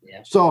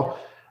 Yeah. So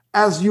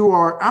as you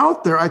are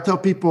out there, I tell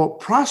people,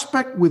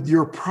 prospect with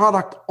your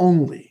product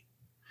only.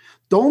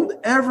 Don't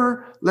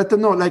ever let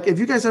them know. Like if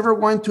you guys ever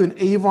went to an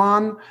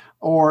Avon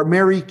or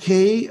Mary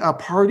Kay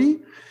party,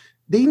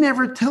 they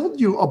never tell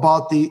you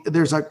about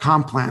there's a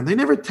comp plan. They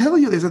never tell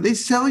you this. They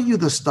sell you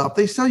the stuff.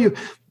 They sell you.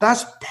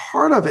 That's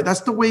part of it.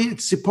 That's the way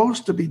it's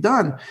supposed to be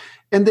done.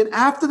 And then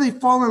after they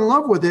fall in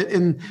love with it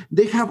and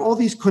they have all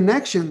these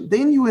connections,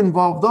 then you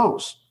involve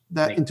those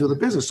into the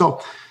business.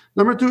 So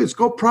number 2 is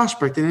go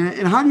prospect.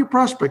 And how do you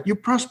prospect? You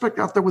prospect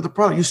out there with a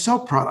product. You sell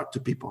product to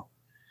people.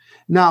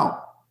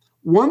 Now,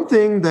 one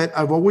thing that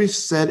I've always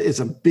said is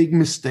a big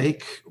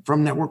mistake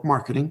from network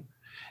marketing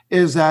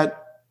is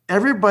that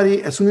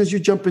everybody, as soon as you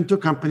jump into a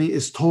company,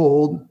 is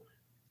told a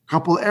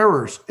couple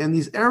errors. And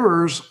these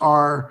errors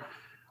are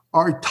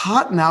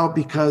taught now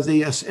because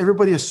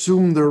everybody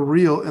assumes they're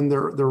real and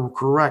they're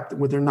correct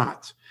when they're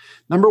not.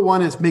 Number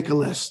 1 is make a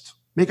list.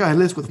 Make a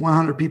list with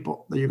 100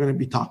 people that you're going to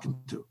be talking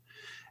to.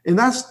 And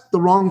that's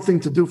the wrong thing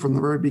to do from the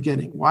very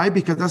beginning. Why?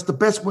 Because that's the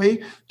best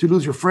way to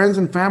lose your friends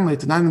and family,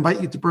 to not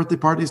invite you to birthday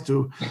parties,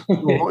 to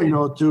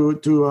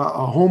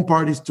home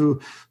parties, to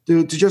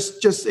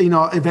just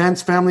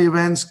events, family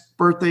events,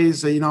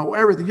 birthdays,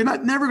 everything. You're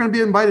never going to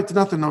be invited to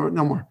nothing no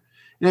more.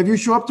 And if you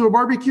show up to a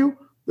barbecue,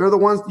 they're the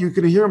ones you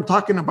can hear them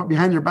talking about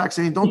behind your back,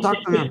 saying, "Don't talk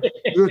to them.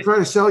 They're going to try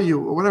to sell you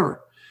or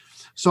whatever."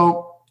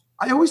 So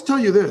I always tell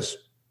you this: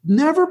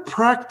 never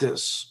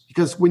practice,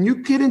 because when you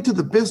get into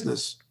the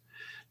business,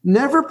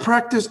 never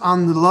practice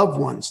on the loved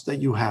ones that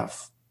you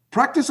have.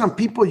 Practice on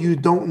people you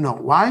don't know.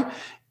 Why?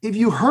 If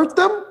you hurt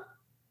them,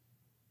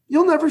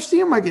 you'll never see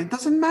them again. It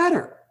doesn't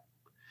matter.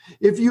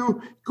 If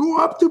you go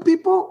up to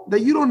people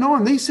that you don't know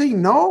and they say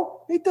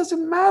no, it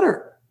doesn't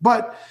matter.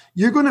 But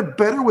you're going to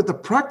better with the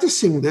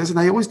practicing this. And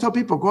I always tell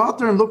people, go out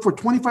there and look for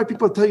 25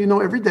 people that tell you no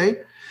every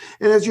day.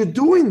 And as you're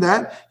doing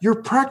that,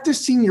 you're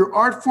practicing your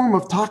art form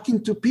of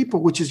talking to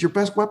people, which is your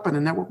best weapon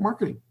in network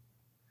marketing.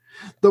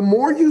 The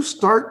more you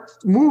start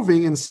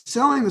moving and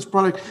selling this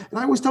product, and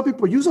I always tell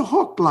people, use a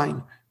hook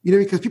line,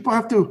 because people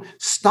have to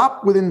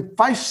stop within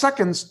 5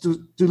 seconds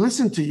to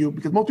listen to you,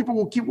 because most people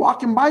will keep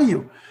walking by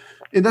you.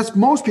 And that's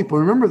most people.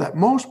 Remember that.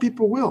 Most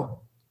people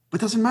will. But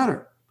it doesn't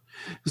matter.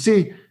 You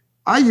see,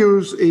 I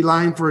use a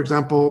line, for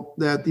example,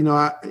 that,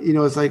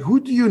 it's like,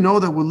 who do you know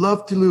that would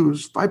love to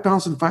lose 5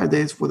 pounds in 5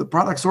 days for the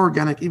product's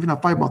organic, even a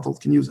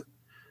 5-month-old can use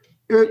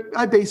it.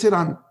 I base it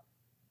on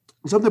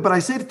something, but I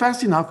say it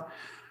fast enough.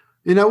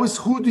 It's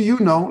who do you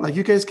know? Like,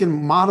 you guys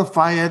can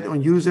modify it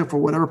and use it for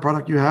whatever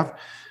product you have.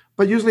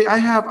 But usually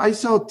I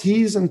sell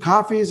teas and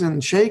coffees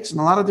and shakes and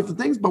a lot of different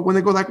things. But when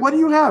they go like, what do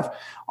you have?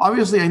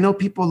 Obviously, I know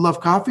people love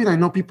coffee and I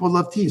know people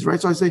love teas,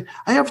 right? So I say,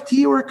 I have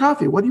tea or a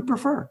coffee. What do you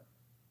prefer?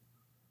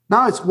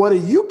 Now it's, what do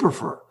you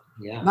prefer?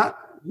 Yeah. Not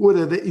what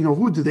are they,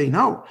 who do they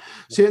know?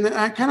 So and then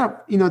I kind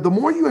of, the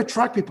more you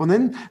attract people, and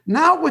then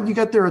now when you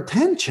get their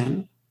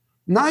attention,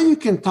 now you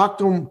can talk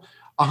to them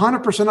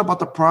 100% about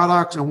the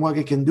products and what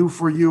it can do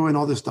for you and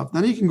all this stuff.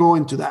 Then you can go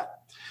into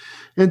that.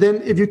 And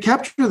then if you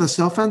capture the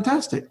sale,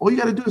 fantastic. All you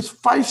got to do is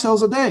 5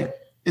 sales a day.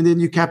 And then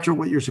you capture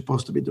what you're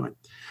supposed to be doing.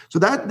 So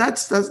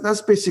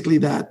that's basically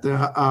that.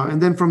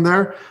 And then from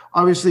there,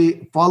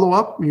 obviously, follow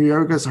up.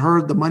 You guys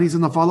heard the money's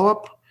in the follow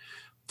up.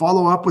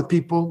 Follow up with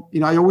people.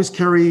 I always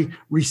carry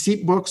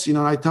receipt books.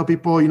 I tell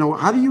people,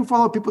 how do you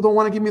follow up? People don't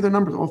want to give me their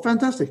numbers. Oh,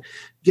 fantastic.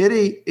 Get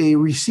a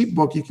receipt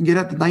book. You can get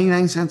at the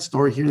 99-cent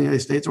store here in the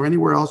United States or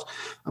anywhere else,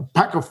 a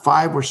pack of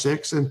 5 or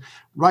 6, and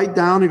write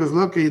down. He goes,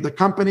 look, the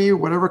company,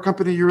 whatever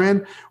company you're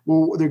in,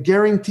 well, they're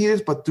guaranteed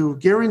this, but to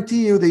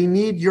guarantee you, they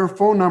need your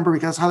phone number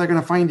because that's how they're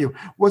going to find you.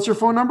 What's your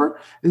phone number?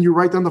 And you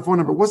write down the phone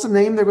number. What's the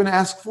name they're going to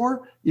ask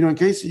for? In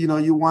case,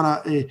 you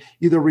want to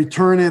either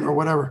return it or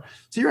whatever.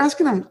 So you're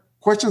asking them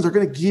questions are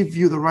going to give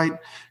you the right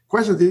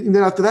questions. And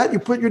then after that, you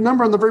put your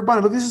number on the very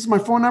bottom. Look, this is my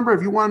phone number.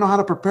 If you want to know how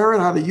to prepare it,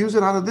 how to use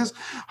it, how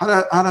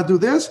to do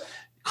this,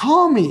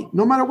 call me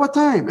no matter what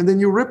time. And then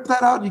you rip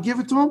that out, you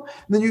give it to them,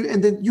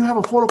 and then you have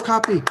a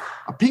photocopy,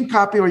 a pink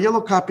copy or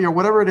yellow copy or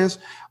whatever it is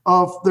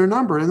of their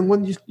number. And then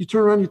when you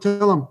turn around, you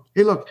tell them,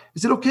 hey, look,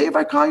 is it okay if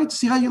I call you to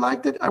see how you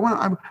liked it? I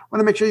want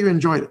to make sure you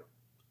enjoyed it.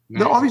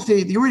 Nice. Now,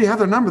 obviously, you already have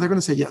their number. They're going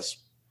to say yes.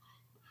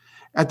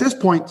 At this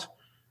point,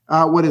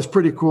 what is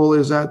pretty cool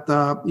is that,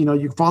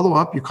 you follow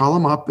up, you call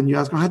them up and you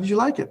ask them, how did you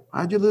like it?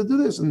 How did you do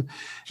this? And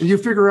you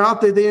figure out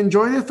that they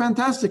enjoyed it,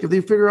 fantastic. If they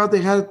figure out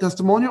they had a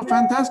testimonial,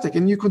 fantastic.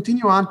 And you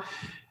continue on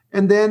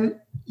and then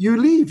you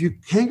leave, you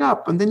hang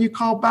up and then you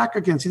call back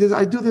again. See,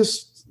 I do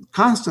this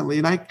constantly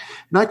and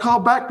I call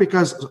back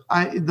because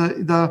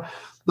the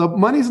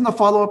money's in the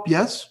follow-up,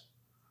 yes,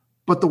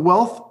 but the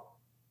wealth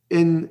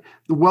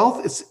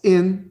is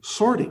in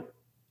sorting.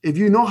 If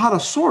you know how to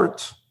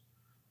sort,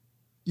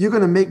 you're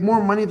going to make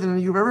more money than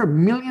you've ever.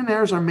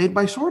 Millionaires are made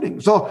by sorting.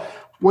 So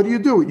what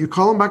do? You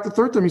call them back the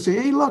third time. You say,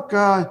 hey, look,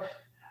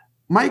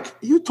 Mike,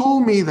 you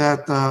told me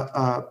that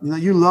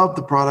you love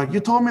the product. You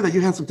told me that you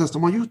had some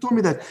testimony. You told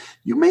me that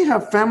you may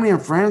have family and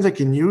friends that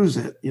can use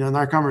it, in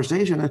our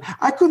conversation. And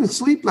I couldn't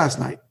sleep last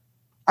night.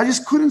 I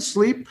just couldn't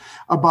sleep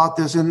about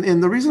this.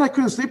 And the reason I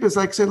couldn't sleep is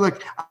like I said,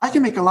 look, I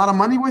can make a lot of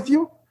money with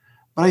you,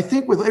 but I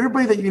think with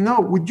everybody that you know,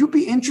 would you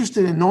be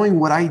interested in knowing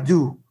what I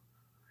do?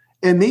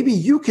 And maybe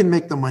you can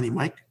make the money,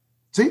 Mike.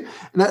 See? And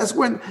that's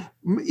when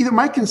either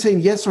Mike can say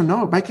yes or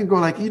no. Mike can go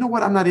like, you know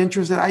what? I'm not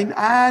interested.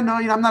 I know,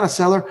 I'm not a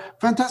seller.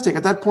 Fantastic.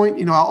 At that point,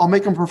 I'll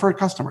make him a preferred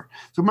customer.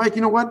 So Mike,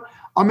 you know what?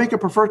 I'll make a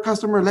preferred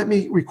customer. Let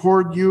me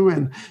record you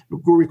and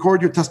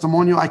record your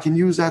testimonial. I can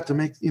use that to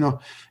make,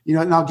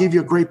 and I'll give you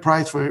a great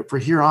price for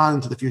here on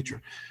into the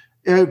future.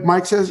 If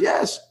Mike says,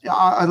 yes,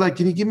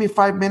 can you give me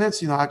 5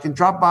 minutes? I can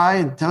drop by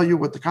and tell you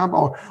what the comp,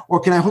 or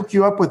can I hook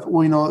you up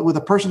with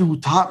a person who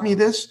taught me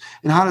this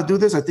and how to do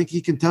this? I think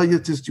he can tell you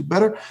to do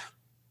better.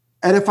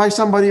 Edify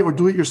somebody or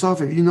do it yourself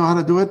if you know how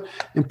to do it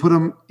and put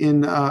them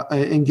in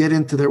and get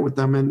into there with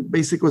them. And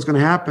basically what's going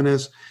to happen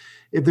is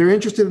if they're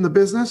interested in the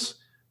business,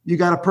 you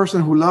got a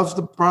person who loves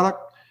the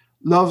product,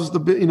 loves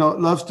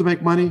to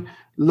make money,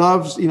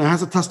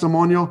 has a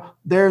testimonial.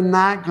 They're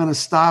not going to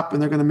stop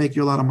and they're going to make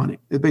you a lot of money.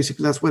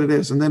 Basically, that's what it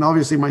is. And then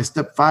obviously my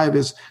step 5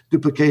 is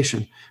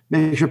duplication.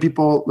 Make sure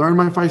people learn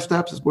my 5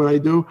 steps is what I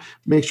do.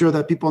 Make sure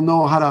that people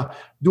know how to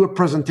do a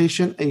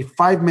presentation, a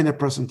 5-minute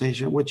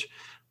presentation, which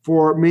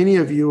for many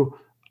of you,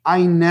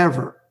 I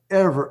never,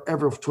 ever,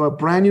 ever to a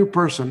brand new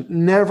person,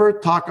 never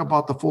talk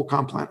about the full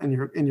comp plan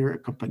in your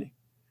company.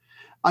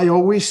 I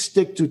always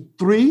stick to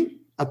 3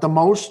 at the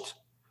most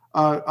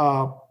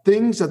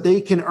things that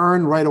they can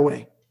earn right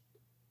away.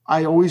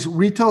 I always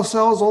retail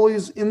sales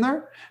always in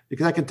there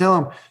because I can tell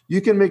them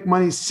you can make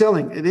money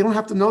selling. They don't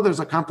have to know there's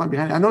a comp plan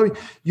behind it. I know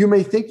you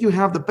may think you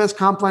have the best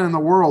comp plan in the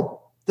world.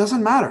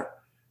 Doesn't matter.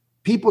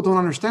 People don't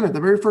understand it. The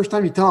very first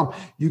time you tell them,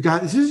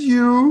 this is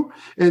you,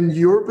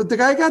 but the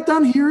guy got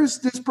down here is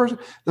this person.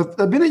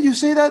 The minute you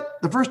say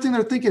that, the first thing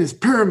they're thinking is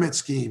pyramid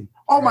scheme.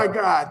 Oh my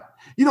God.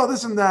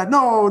 This and that.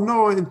 No.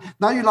 And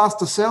now you lost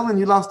the sale and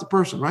you lost the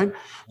person, right?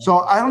 So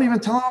I don't even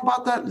tell them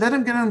about that. Let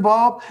them get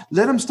involved.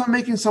 Let them start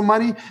making some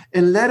money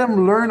and let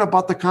them learn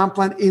about the comp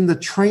plan in the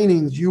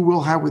trainings you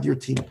will have with your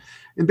team.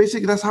 And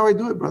basically that's how I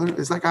do it, brother.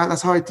 It's like,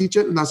 that's how I teach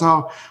it. And that's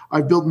how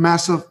I build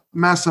massive,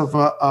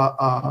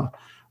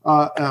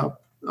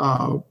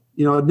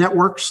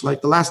 networks.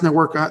 Like the last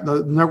network,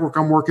 the network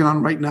I'm working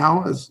on right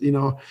now is,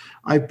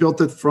 I built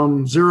it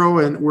from 0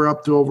 and we're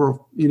up to over,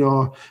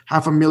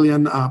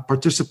 500,000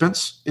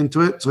 participants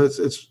into it. So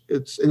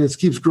it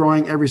keeps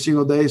growing every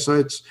single day.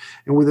 So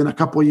and within a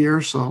couple of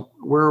years. So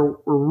we're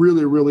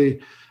really,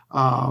 really,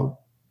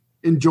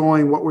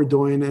 enjoying what we're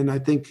doing. And I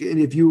think,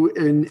 if you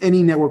in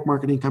any network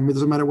marketing company,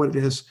 doesn't matter what it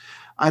is,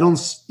 I don't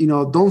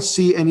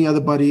see any other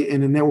buddy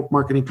in a network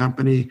marketing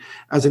company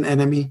as an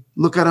enemy.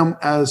 Look at them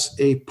as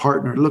a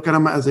partner. Look at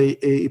them as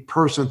a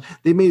person.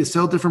 They may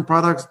sell different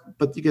products,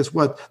 but guess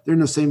what? They're in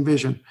the same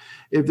vision.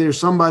 If there's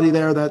somebody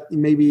there that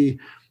maybe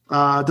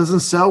doesn't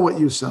sell what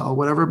you sell,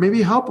 whatever,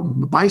 maybe help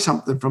them, buy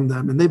something from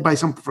them and they buy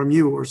something from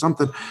you or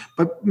something,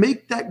 but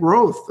make that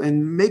growth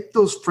and make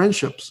those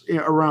friendships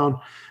around.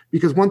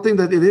 Because one thing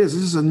that this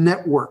is a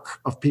network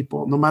of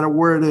people, no matter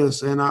where it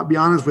is. And I'll be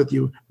honest with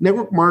you,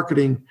 network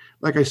marketing,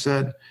 like I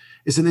said,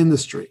 is an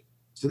industry.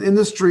 It's an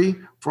industry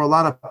for a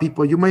lot of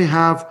people. You may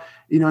have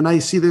and I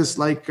see this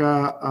like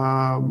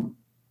you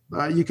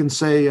can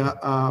say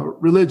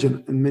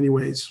religion in many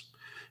ways.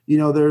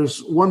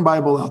 There's one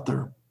Bible out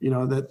there,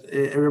 that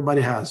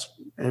everybody has.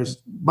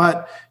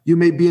 But you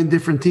may be in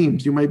different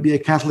teams. You might be a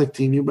Catholic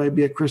team. You might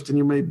be a Christian.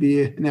 You might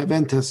be an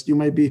Adventist. You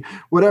might be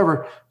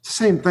whatever. It's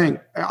the same thing.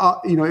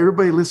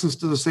 Everybody listens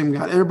to the same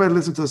God. Everybody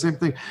listens to the same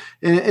thing.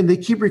 And they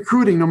keep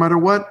recruiting no matter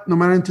what, no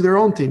matter into their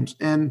own teams.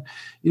 And,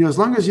 as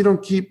long as you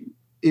don't keep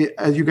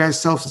as you guys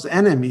selves as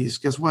enemies,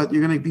 guess what?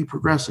 You're going to be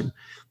progressing.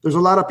 There's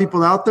a lot of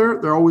people out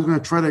there. They're always going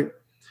to try to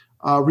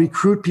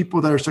recruit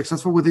people that are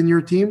successful within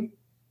your team.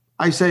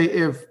 I say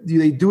if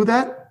they do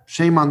that,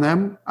 shame on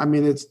them. I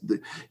mean, it's,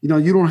 you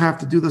don't have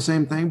to do the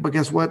same thing, but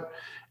guess what?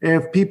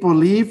 If people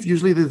leave,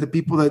 usually they're the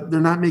people that they're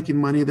not making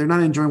money. They're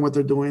not enjoying what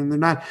they're doing.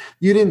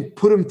 You didn't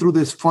put them through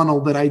this funnel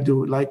that I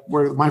do, like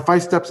where my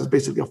 5 steps is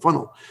basically a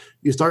funnel.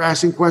 You start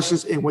asking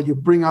questions, and what you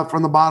bring out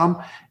from the bottom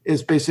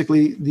is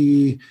basically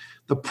the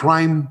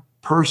prime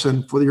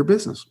person for your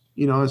business,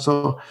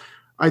 so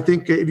I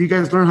think if you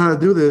guys learn how to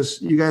do this,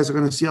 you guys are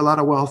going to see a lot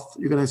of wealth.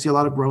 You're going to see a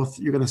lot of growth.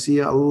 You're going to see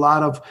a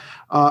lot of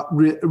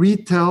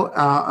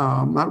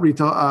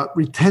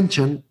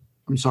retention.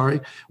 I'm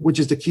sorry, which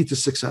is the key to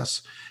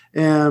success.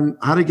 And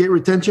how to get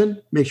retention?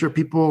 Make sure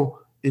people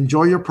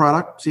enjoy your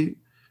product. See,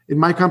 in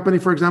my company,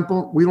 for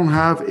example, we don't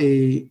have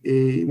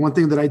a one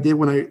thing that I did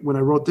when I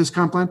wrote this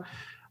comp plan.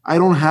 I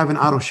don't have an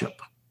auto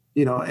ship.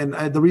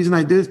 And the reason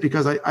I did is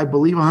because I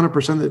believe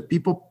 100% that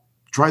people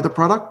try the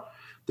product,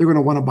 they're going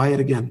to want to buy it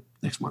again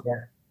next month.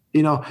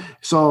 Yeah.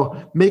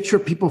 So make sure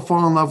people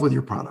fall in love with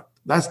your product.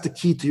 That's the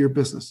key to your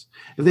business.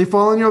 If they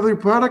fall in love with your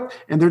product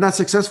and they're not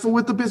successful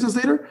with the business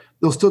later,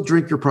 they'll still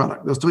drink your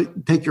product. They'll still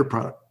take your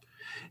product.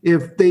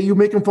 If you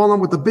make them fall in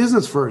love with the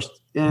business first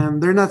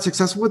and they're not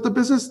successful with the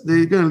business,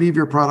 they're going to leave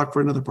your product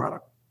for another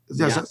product. It's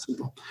just that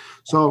simple.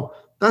 So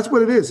that's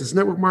what it is. It's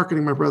network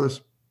marketing, my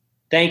brothers.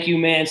 Thank you,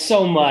 man,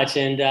 so much.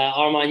 And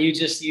Armand,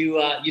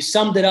 you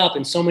summed it up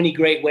in so many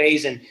great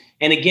ways. And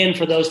again,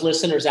 for those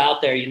listeners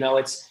out there,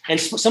 and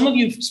some of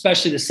you,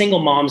 especially the single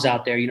moms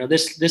out there,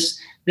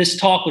 this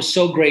talk was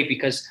so great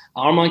because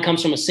Armand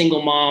comes from a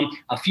single mom.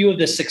 A few of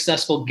the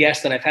successful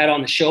guests that I've had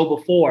on the show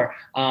before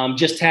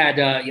just had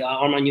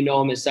Armand,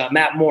 him as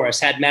Matt Morris,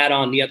 had Matt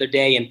on the other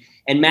day,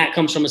 and Matt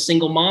comes from a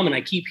single mom. And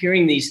I keep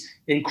hearing these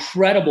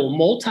incredible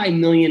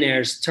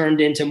multimillionaires turned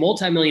into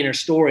multimillionaire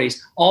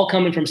stories, all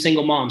coming from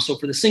single moms. So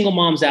for the single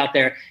moms out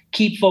there,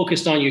 keep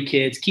focused on your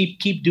kids,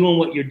 keep doing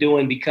what you're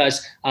doing,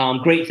 because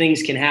great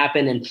things can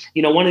happen. And,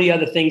 one of the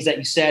other things that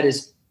you said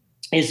is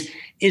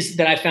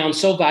that I found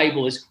so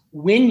valuable is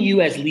when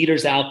you as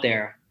leaders out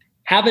there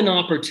have an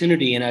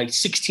opportunity and a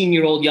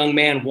 16-year-old young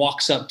man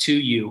walks up to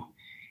you,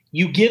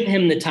 you give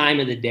him the time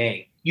of the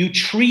day. You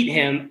treat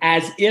him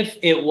as if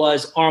it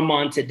was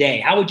Armand today.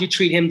 How would you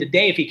treat him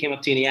today if he came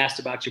up to you and he asked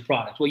about your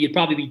product? Well, you'd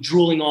probably be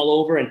drooling all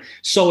over and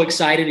so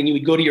excited, and you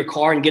would go to your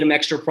car and get him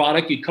extra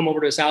product. You'd come over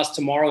to his house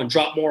tomorrow and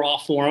drop more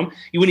off for him.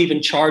 You wouldn't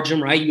even charge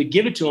him, right? You would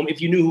give it to him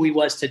if you knew who he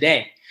was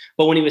today.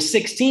 But when he was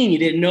 16, you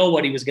didn't know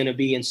what he was going to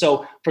be. And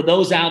so for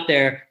those out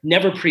there,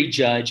 never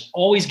prejudge,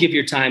 always give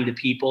your time to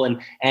people. And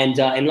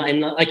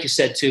like you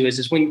said, too,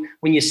 is when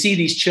you see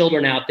these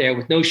children out there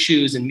with no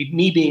shoes, and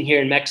me being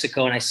here in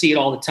Mexico, and I see it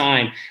all the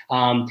time,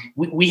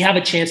 we have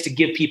a chance to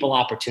give people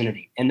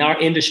opportunity. And our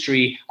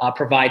industry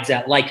provides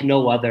that like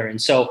no other.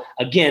 And so,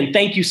 again,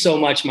 thank you so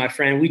much, my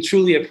friend. We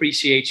truly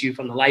appreciate you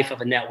from the life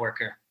of a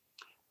networker.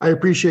 I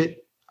appreciate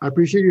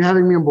you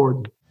having me on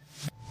board.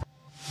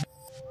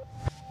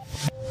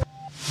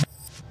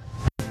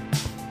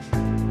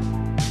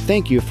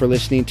 Thank you for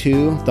listening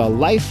to The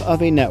Life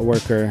of a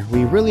Networker.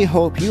 We really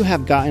hope you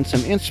have gotten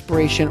some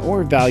inspiration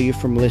or value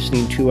from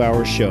listening to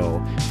our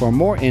show. For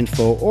more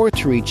info or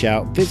to reach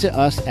out, visit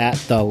us at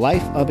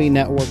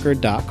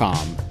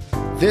thelifeofanetworker.com.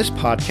 This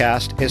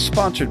podcast is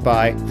sponsored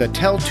by the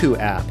Tell2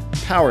 app,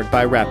 powered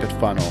by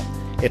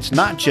RapidFunnel. It's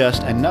not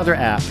just another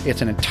app,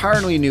 it's an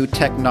entirely new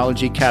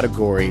technology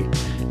category.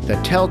 The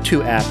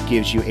Tell2 app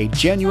gives you a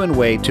genuine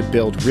way to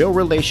build real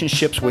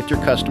relationships with your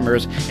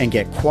customers and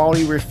get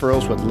quality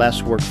referrals with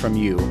less work from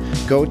you.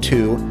 Go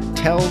to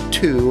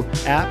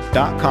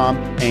tell2app.com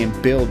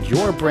and build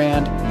your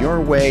brand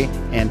your way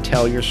and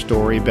tell your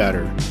story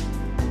better.